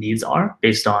ecosystem's needs are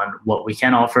based on what we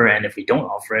can offer, and if we don't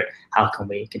offer it, how can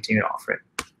we continue to offer it?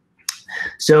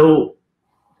 So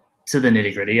to the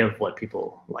nitty-gritty of what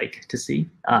people like to see,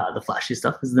 the flashy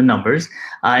stuff is the numbers.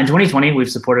 In 2020,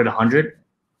 we've supported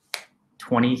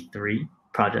 123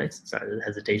 projects. Sorry, the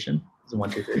hesitation. It's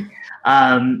 1, 2, 3.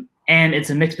 And it's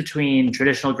a mix between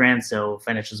traditional grants, so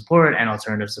financial support, and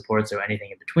alternative support, so anything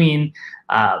in between.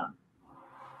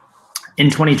 In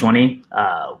 2020,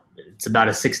 it's about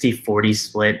a 60-40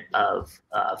 split of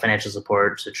financial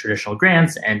support to traditional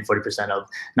grants and 40% of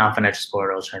non-financial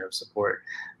support or alternative support,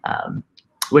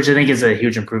 which I think is a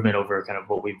huge improvement over kind of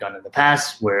what we've done in the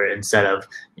past, where instead of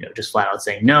just flat out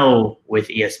saying no with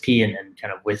ESP and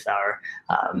kind of with our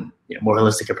more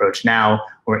holistic approach now,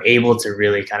 we're able to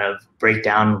really kind of break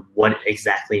down what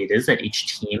exactly it is that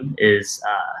each team is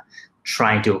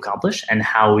trying to accomplish and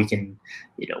how we can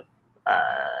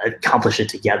accomplish it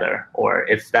together, or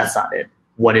if that's not it,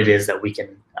 what it is that we can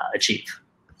achieve.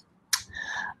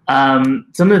 Some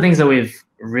of the things that we've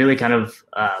really kind of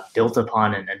built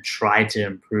upon and tried to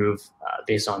improve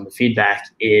based on the feedback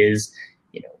is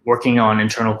working on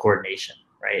internal coordination,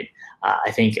 right?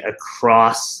 I think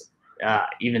across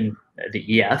even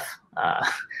the EF,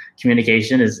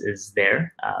 communication is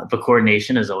there, but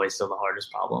coordination is always still the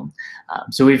hardest problem.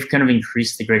 So we've kind of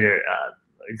increased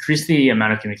the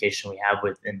amount of communication we have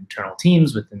with internal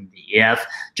teams within the EF,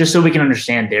 just so we can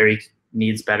understand their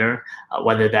needs better,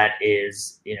 whether that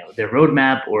is their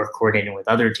roadmap or coordinating with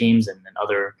other teams and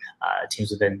other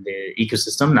teams within the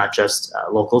ecosystem, not just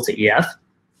local to EF.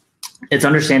 It's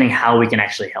understanding how we can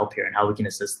actually help here and how we can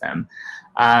assist them.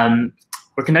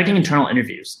 We're conducting internal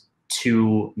interviews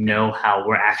to know how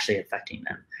we're actually affecting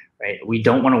them, right? We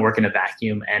don't want to work in a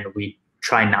vacuum, and we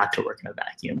try not to work in a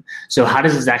vacuum. So how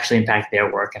does this actually impact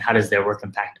their work, and how does their work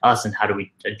impact us, and how do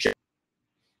we adjust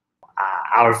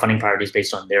our funding priorities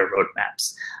based on their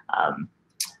roadmaps?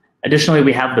 Additionally,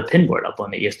 we have the pin board up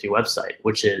on the ESP website,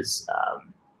 which is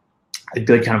a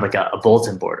good kind of like a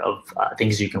bulletin board of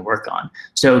things you can work on.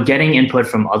 So getting input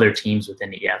from other teams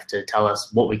within EF to tell us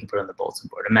what we can put on the bulletin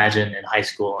board. Imagine in high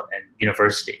school and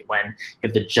university when you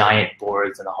have the giant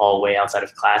boards in the hallway outside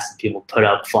of class and people put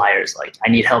up flyers like, I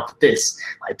need help with this,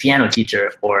 my piano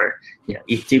teacher, or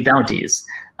eat 2 bounties.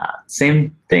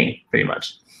 Same thing, pretty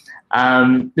much.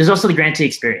 There's also the grantee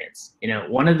experience.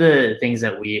 One of the things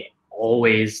that we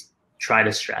always try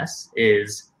to stress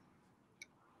is,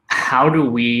 how do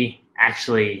we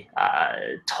actually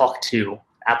talk to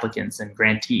applicants and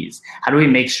grantees? How do we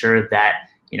make sure that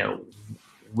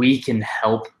we can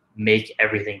help make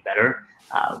everything better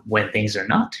when things are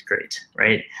not great,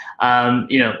 right?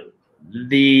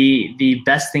 The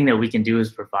best thing that we can do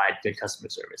is provide good customer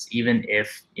service, even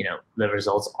if the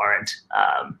results aren't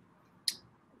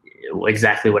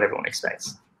exactly what everyone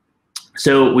expects.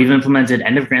 So we've implemented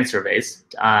end of grant surveys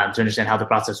to understand how the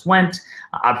process went.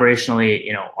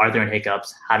 Operationally, are there any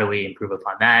hiccups? How do we improve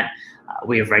upon that?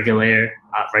 We have regular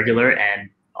and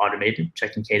automated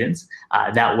check-in cadence.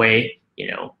 That way,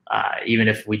 even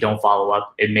if we don't follow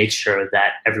up, it makes sure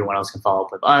that everyone else can follow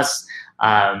up with us.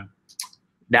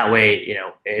 That way,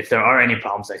 if there are any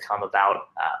problems that come about,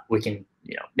 we can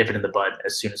nip it in the bud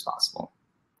as soon as possible.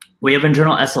 We have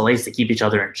internal SLAs to keep each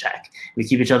other in check. We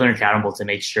keep each other accountable to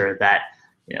make sure that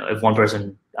if one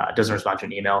person doesn't respond to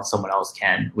an email, someone else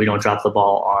can. We don't drop the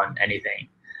ball on anything,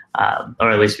 or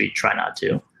at least we try not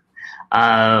to.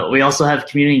 We also have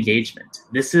community engagement.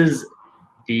 This is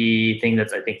the thing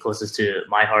that's, I think, closest to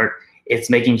my heart. It's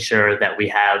making sure that we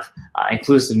have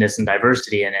inclusiveness and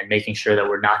diversity, and making sure that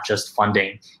we're not just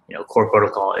funding core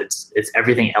protocol. It's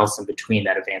everything else in between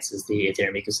that advances the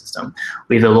Ethereum ecosystem.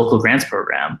 We have a local grants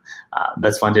program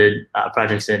that's funded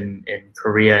projects in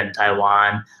Korea and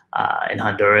Taiwan, in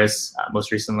Honduras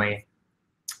most recently,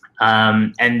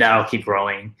 and that'll keep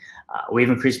growing. We've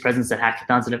increased presence at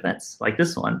hackathons and events like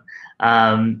this one,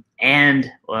 and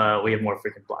we have more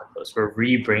frequent blog posts. We're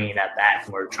bringing that back,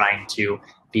 and we're trying to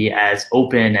be as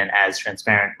open and as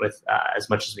transparent with as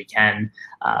much as we can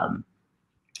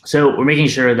So we're making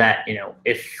sure that,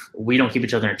 if we don't keep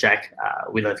each other in check,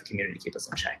 we let the community keep us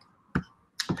in check.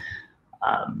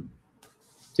 Want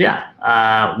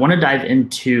to dive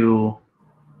into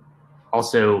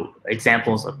also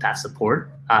examples of past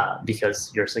support,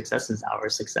 because your success is our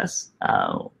success.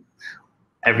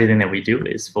 Everything that we do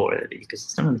is for the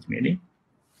ecosystem and the community.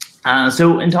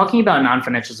 So in talking about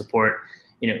non-financial support,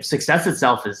 success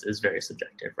itself is very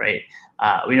subjective, right?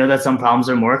 We know that some problems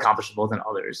are more accomplishable than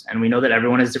others, and we know that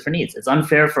everyone has different needs. It's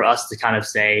unfair for us to kind of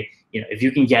say, if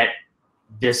you can get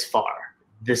this far,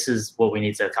 this is what we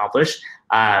need to accomplish.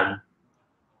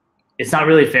 It's not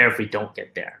really fair if we don't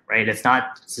get there, right? It's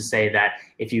not to say that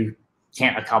if you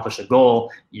can't accomplish a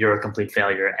goal, you're a complete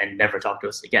failure and never talk to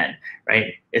us again,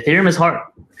 right? Ethereum is hard.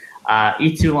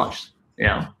 Eat 2 lunch,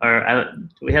 or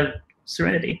we have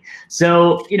Serenity.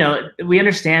 So, we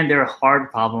understand there are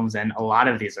hard problems, and a lot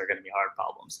of these are going to be hard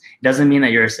problems. It doesn't mean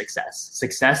that you're a success.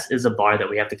 Success is a bar that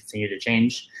we have to continue to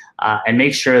change, and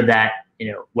make sure that,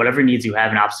 whatever needs you have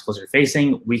and obstacles you're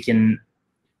facing, we can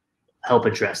help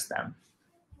address them.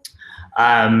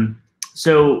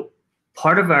 So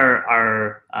part of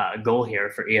our goal here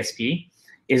for ESP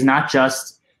is not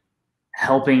just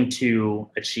helping to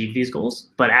achieve these goals,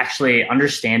 but actually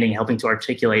understanding, helping to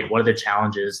articulate what are the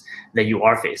challenges that you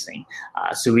are facing,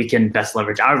 so we can best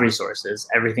leverage our resources,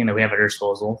 everything that we have at our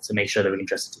disposal, to make sure that we can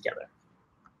address it together.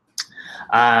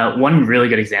 One really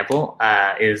good example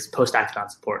is post-hackathon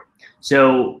support.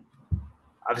 So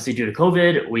obviously, due to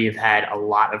COVID, we've had a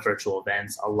lot of virtual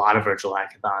events, a lot of virtual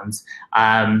hackathons.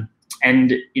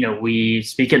 And we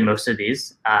speak at most of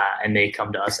these, and they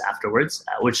come to us afterwards,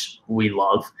 which we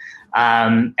love.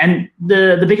 And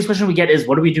the biggest question we get is,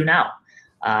 what do we do now?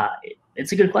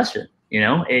 It's a good question.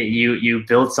 You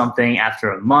build something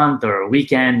after a month or a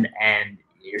weekend, and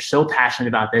you're so passionate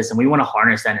about this, and we want to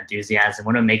harness that enthusiasm. We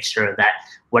want to make sure that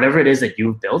whatever it is that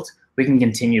you've built, we can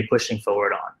continue pushing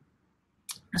forward on.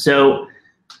 So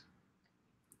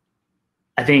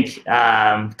I think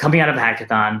coming out of a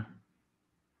hackathon,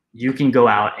 you can go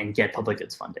out and get public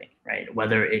goods funding, right?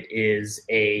 Whether it is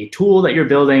a tool that you're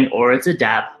building or it's a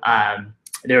DApp,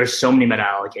 there are so many meta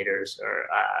allocators or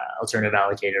alternative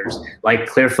allocators like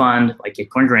ClearFund, like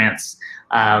Gitcoin Grants.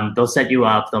 They'll set you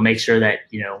up. They'll make sure that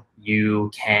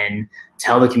you can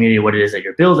tell the community what it is that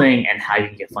you're building and how you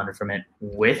can get funded from it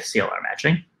with CLR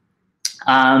matching.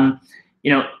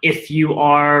 If you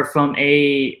are from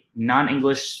a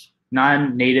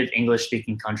non-native English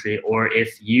speaking country, or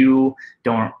if you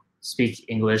don't speak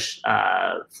English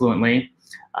fluently,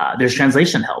 there's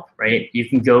translation help, right? You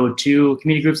can go to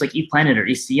community groups like ePlanet or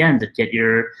ECN to get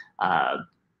your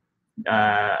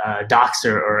docs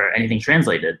or anything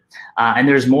translated. And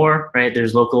there's more, right?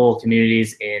 There's local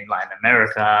communities in Latin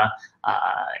America,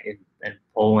 in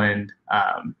Poland.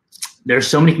 There's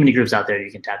so many community groups out there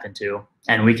you can tap into,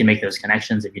 and we can make those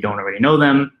connections if you don't already know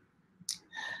them.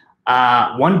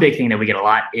 One big thing that we get a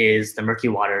lot is the murky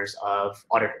waters of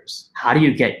auditors. How do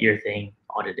you get your thing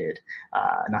audited?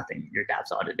 Your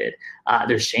dApps audited.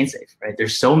 There's ChainSafe, right?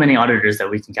 There's so many auditors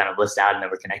that we can kind of list out and that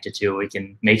we're connected to. We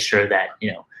can make sure that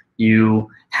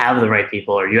you have the right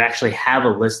people, or you actually have a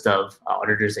list of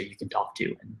auditors that you can talk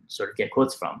to and sort of get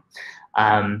quotes from.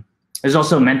 There's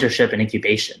also mentorship and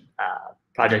incubation.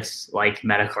 Projects like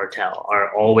Meta Cartel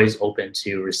are always open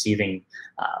to receiving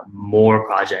more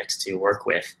projects to work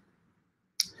with.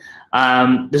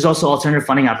 There's also alternative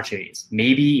funding opportunities.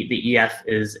 Maybe the EF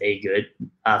is a good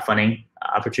funding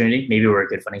opportunity. Maybe we're a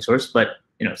good funding source, but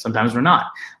sometimes we're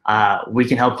not. We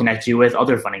can help connect you with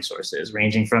other funding sources,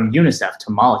 ranging from UNICEF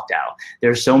to Moloch DAO. There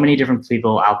are so many different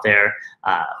people out there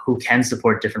who can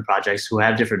support different projects, who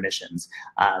have different missions.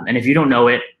 And if you don't know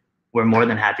it, we're more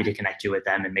than happy to connect you with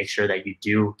them and make sure that you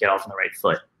do get off on the right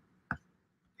foot.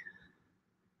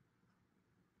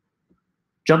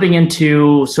 Jumping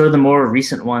into sort of the more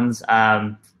recent ones,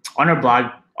 on our blog,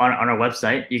 on our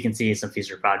website, you can see some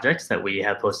featured projects that we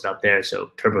have posted up there. So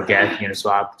TurboGet,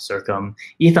 Uniswap, Circum,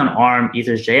 ETH on ARM,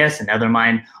 Ethers.js, and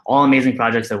Nethermind, all amazing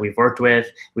projects that we've worked with,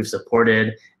 we've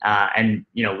supported, and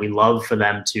we love for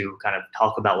them to kind of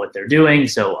talk about what they're doing,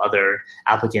 so other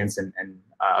applicants and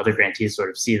other grantees sort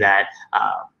of see that.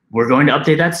 We're going to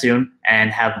update that soon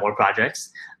and have more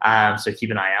projects, so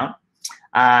keep an eye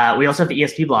out. We also have the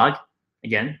ESP blog.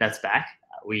 Again, that's back.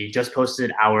 We just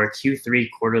posted our Q3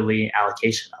 quarterly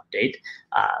allocation update,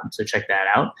 so check that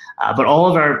out. But all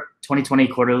of our 2020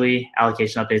 quarterly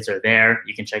allocation updates are there.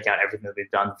 You can check out everything that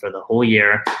we've done for the whole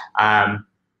year.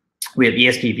 We have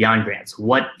ESP Beyond Grants.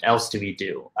 What else do we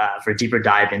do for a deeper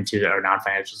dive into our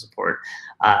non-financial support?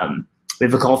 We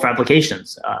have a call for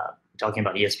applications, talking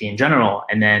about ESP in general,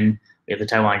 and then we have the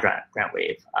Taiwan grant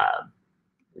wave.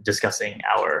 discussing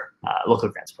our local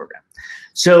grants program.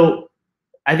 So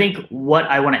I think what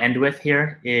I want to end with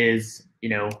here is,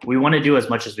 we want to do as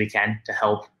much as we can to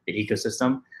help the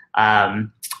ecosystem.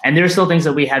 And there are still things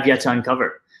that we have yet to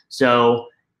uncover. So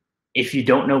if you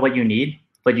don't know what you need,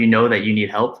 but you know that you need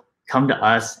help, come to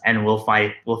us and we'll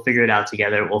figure it out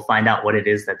together. We'll find out what it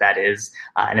is that is.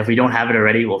 And if we don't have it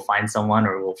already, we'll find someone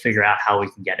or we'll figure out how we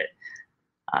can get it.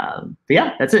 But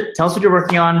yeah, that's it. Tell us what you're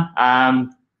working on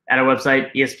at our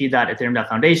website,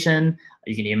 esp.ethereum.foundation.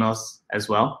 You can email us as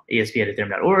well,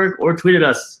 esp@ethereum.org, or tweet at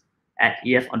us at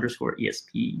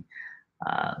ef_esp.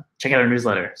 Check out our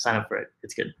newsletter. Sign up for it.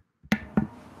 It's good. I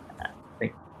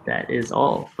think that is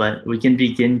all, but we can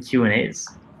begin Q&As.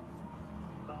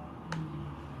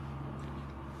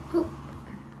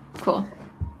 Cool.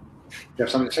 You have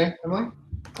something to say, Emily?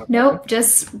 Okay. Nope,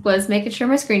 just was making sure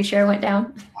my screen share went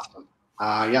down. Awesome.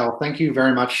 Yeah, well, thank you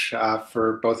very much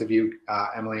for both of you,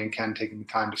 Emily and Ken, taking the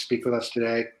time to speak with us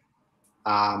today.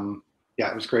 Yeah,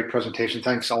 it was a great presentation.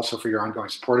 Thanks also for your ongoing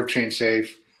support of ChainSafe.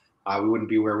 We wouldn't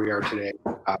be where we are today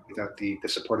without the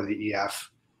support of the EF.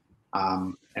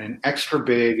 And an extra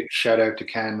big shout out to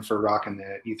Ken for rocking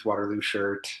the ETH Waterloo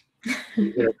shirt.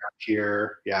 Around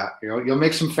here, yeah, you'll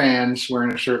make some fans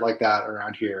wearing a shirt like that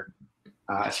around here,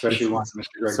 especially once Mr.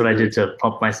 Greg. That's what I did to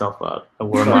pump myself up. I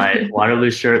wore my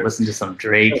Waterloo shirt, listened to some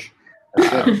Drake.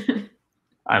 I'm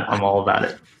all about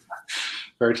it.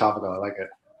 Very topical. I like it.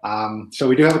 So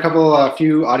we do have a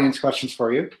few audience questions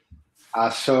for you.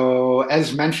 So as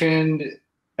you mentioned,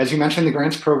 the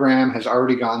grants program has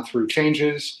already gone through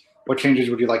changes. What changes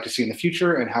would you like to see in the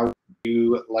future, and how would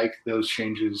you like those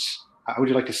changes? How would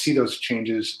you like to see those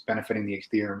changes benefiting the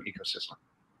Ethereum ecosystem?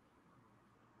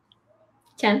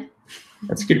 Ken?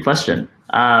 That's a good question.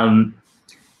 I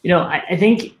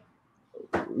think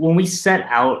when we set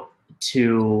out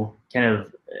to kind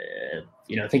of,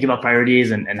 think about priorities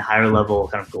and higher level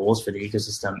kind of goals for the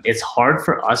ecosystem, it's hard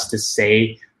for us to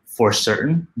say for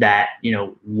certain that,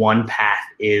 one path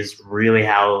is really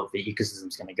how the ecosystem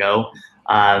is going to go.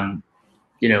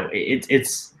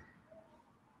 It's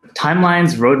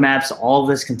timelines, roadmaps, all of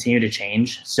this continue to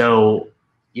change. So,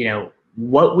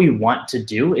 what we want to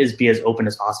do is be as open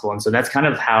as possible. And so that's kind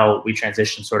of how we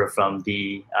transition sort of from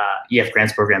the EF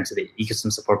grants program to the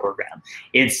ecosystem support program.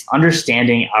 It's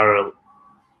understanding our,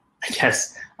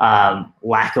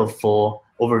 lack of full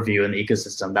overview in the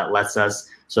ecosystem that lets us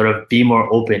sort of be more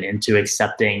open into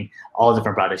accepting all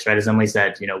different projects, right? As Emily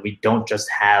said, we don't just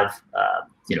have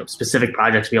specific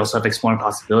projects, we also have exploring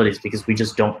possibilities because we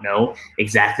just don't know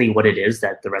exactly what it is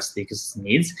that the rest of the ecosystem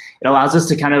needs. It allows us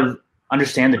to kind of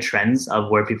understand the trends of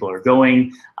where people are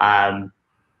going. I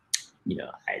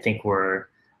think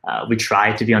we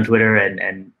try to be on Twitter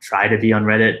and try to be on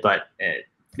Reddit, but at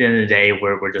the end of the day,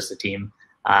 we're just a team.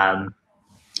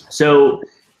 So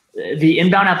the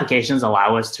inbound applications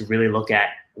allow us to really look at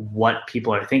what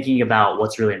people are thinking about,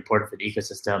 what's really important for the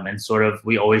ecosystem, and sort of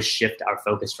we always shift our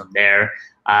focus from there.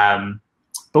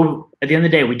 But at the end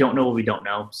of the day, we don't know what we don't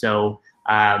know. So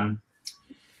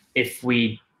if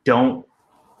we don't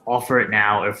offer it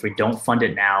now, or if we don't fund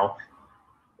it now,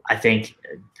 I think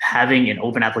having an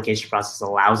open application process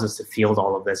allows us to field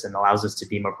all of this and allows us to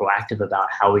be more proactive about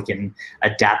how we can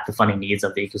adapt the funding needs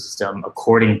of the ecosystem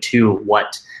according to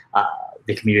what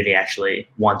the community actually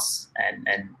wants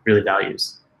and really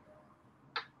values.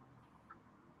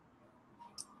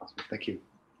 Awesome. Thank you.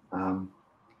 So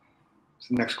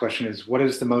the next question is, what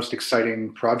is the most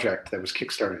exciting project that was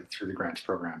kickstarted through the grants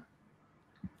program?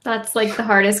 That's like the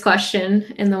hardest question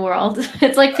in the world.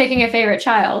 It's like picking a favorite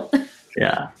child.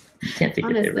 Yeah, you can't pick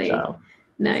a favorite child.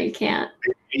 No, you can't.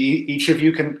 Each of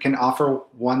you can offer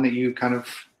one that you kind of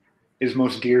is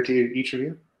most dear to each of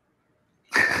you?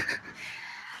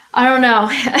 I don't know.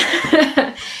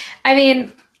 I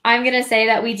mean, I'm going to say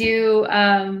that we do,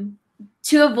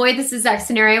 to avoid this exact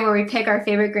scenario where we pick our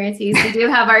favorite grantees, we do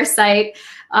have our site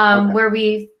okay, where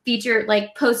we feature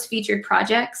like post-featured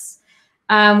projects,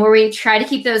 where we try to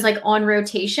keep those like on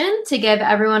rotation to give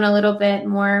everyone a little bit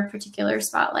more particular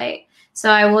spotlight. So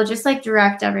I will just like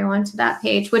direct everyone to that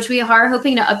page, which we are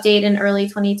hoping to update in early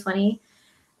 2020,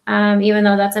 even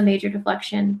though that's a major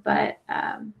deflection. But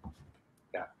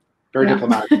yeah, very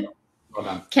diplomatic. Well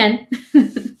done. Ken?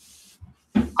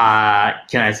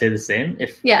 Can I say the same?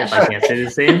 If I can't say the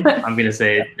same, I'm going to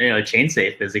say,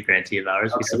 ChainSafe is a grantee of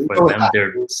ours. We support them.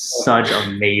 They're such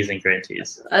amazing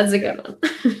grantees. That's a good one.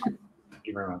 Thank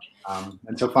you very much.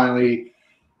 And so finally,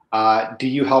 do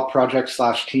you help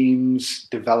projects/teams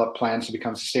develop plans to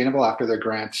become sustainable after their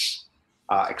grants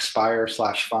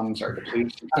expire/funds are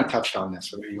depleted? You kind of touched on this,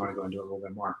 but maybe you want to go into it a little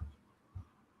bit more.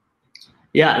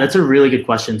 Yeah, that's a really good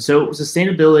question. So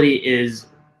sustainability is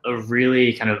a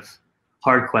really kind of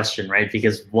hard question, right?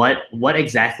 Because what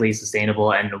exactly is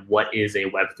sustainable and what is a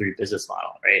Web3 business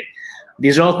model, right?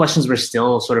 These are all questions we're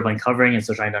still sort of uncovering and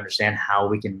still trying to understand how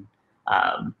we can,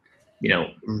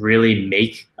 really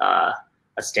make a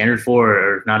standard for,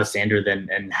 or not a standard,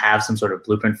 and have some sort of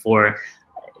blueprint for.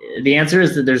 The answer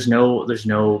is that there's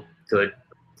no good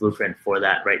blueprint for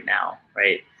that right now,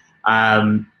 right?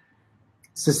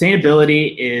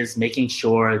 Sustainability is making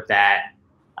sure that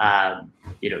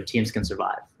teams can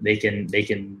survive. They can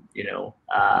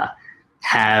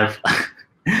have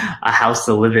a house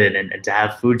to live in and to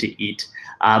have food to eat.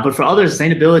 But for others,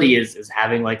 sustainability is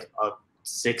having like a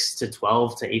 6 to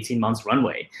 12 to 18 months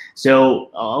runway.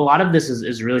 So a lot of this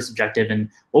is really subjective. And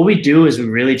what we do is we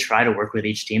really try to work with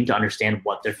each team to understand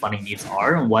what their funding needs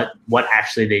are and what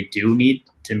actually they do need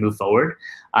to move forward.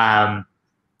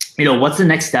 What's the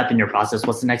next step in your process?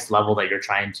 What's the next level that you're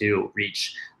trying to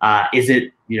reach? Is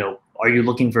it, are you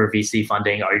looking for VC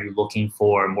funding? Are you looking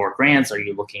for more grants? Are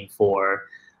you looking for,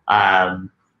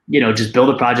 just build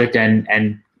a project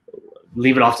and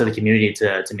leave it off to the community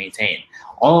to maintain?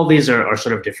 All of these are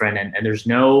sort of different, and there's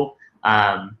no,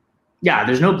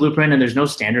 there's no blueprint and there's no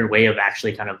standard way of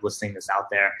actually kind of listing this out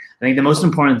there. I think the most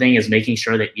important thing is making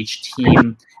sure that each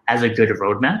team has a good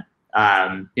roadmap,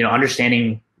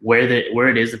 understanding where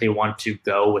it is that they want to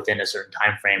go within a certain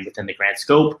time frame within the grant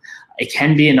scope. It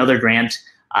can be another grant.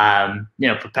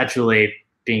 Perpetually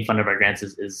being funded by grants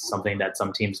is something that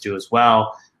some teams do as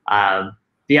well.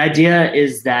 The idea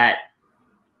is that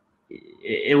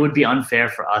it would be unfair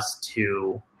for us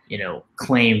to,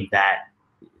 claim that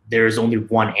there is only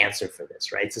one answer for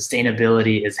this, right?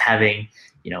 Sustainability is having,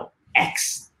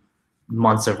 X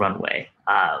months of runway.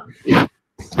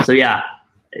 So yeah,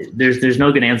 there's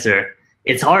no good answer.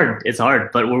 It's hard,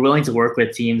 but we're willing to work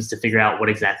with teams to figure out what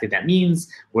exactly that means,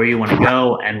 where you want to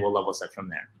go, and we'll level set from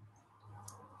there.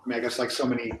 I mean, I guess like so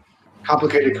many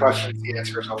complicated questions, the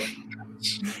answer is always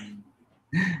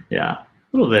yeah,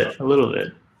 a little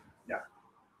bit. Yeah.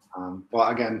 Well,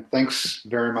 again, thanks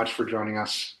very much for joining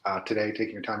us today,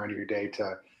 taking your time out of your day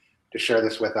to share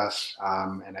this with us,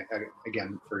 and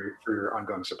again for your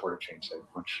ongoing support of ChainSafe.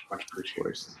 Much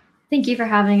appreciated. Thank you for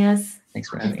having us. Thanks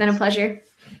for having us. It's been a pleasure.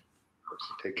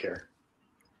 Take care.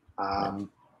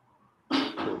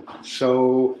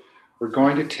 So we're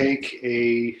going to take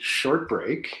a short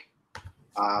break.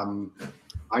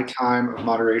 My time of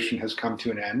moderation has come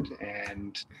to an end,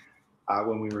 and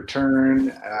when we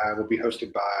return, we'll be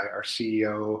hosted by our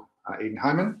CEO, Aidan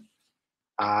Hyman.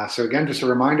 So again, just a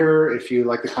reminder, if you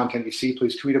like the content you see,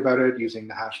 please tweet about it using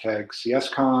the hashtag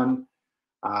CSCON,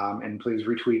 and please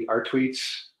retweet our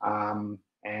tweets.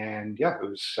 And yeah, it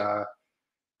was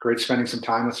great spending some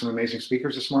time with some amazing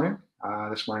speakers this morning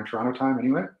Toronto time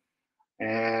anyway.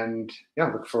 And yeah,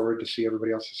 look forward to see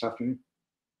everybody else this afternoon.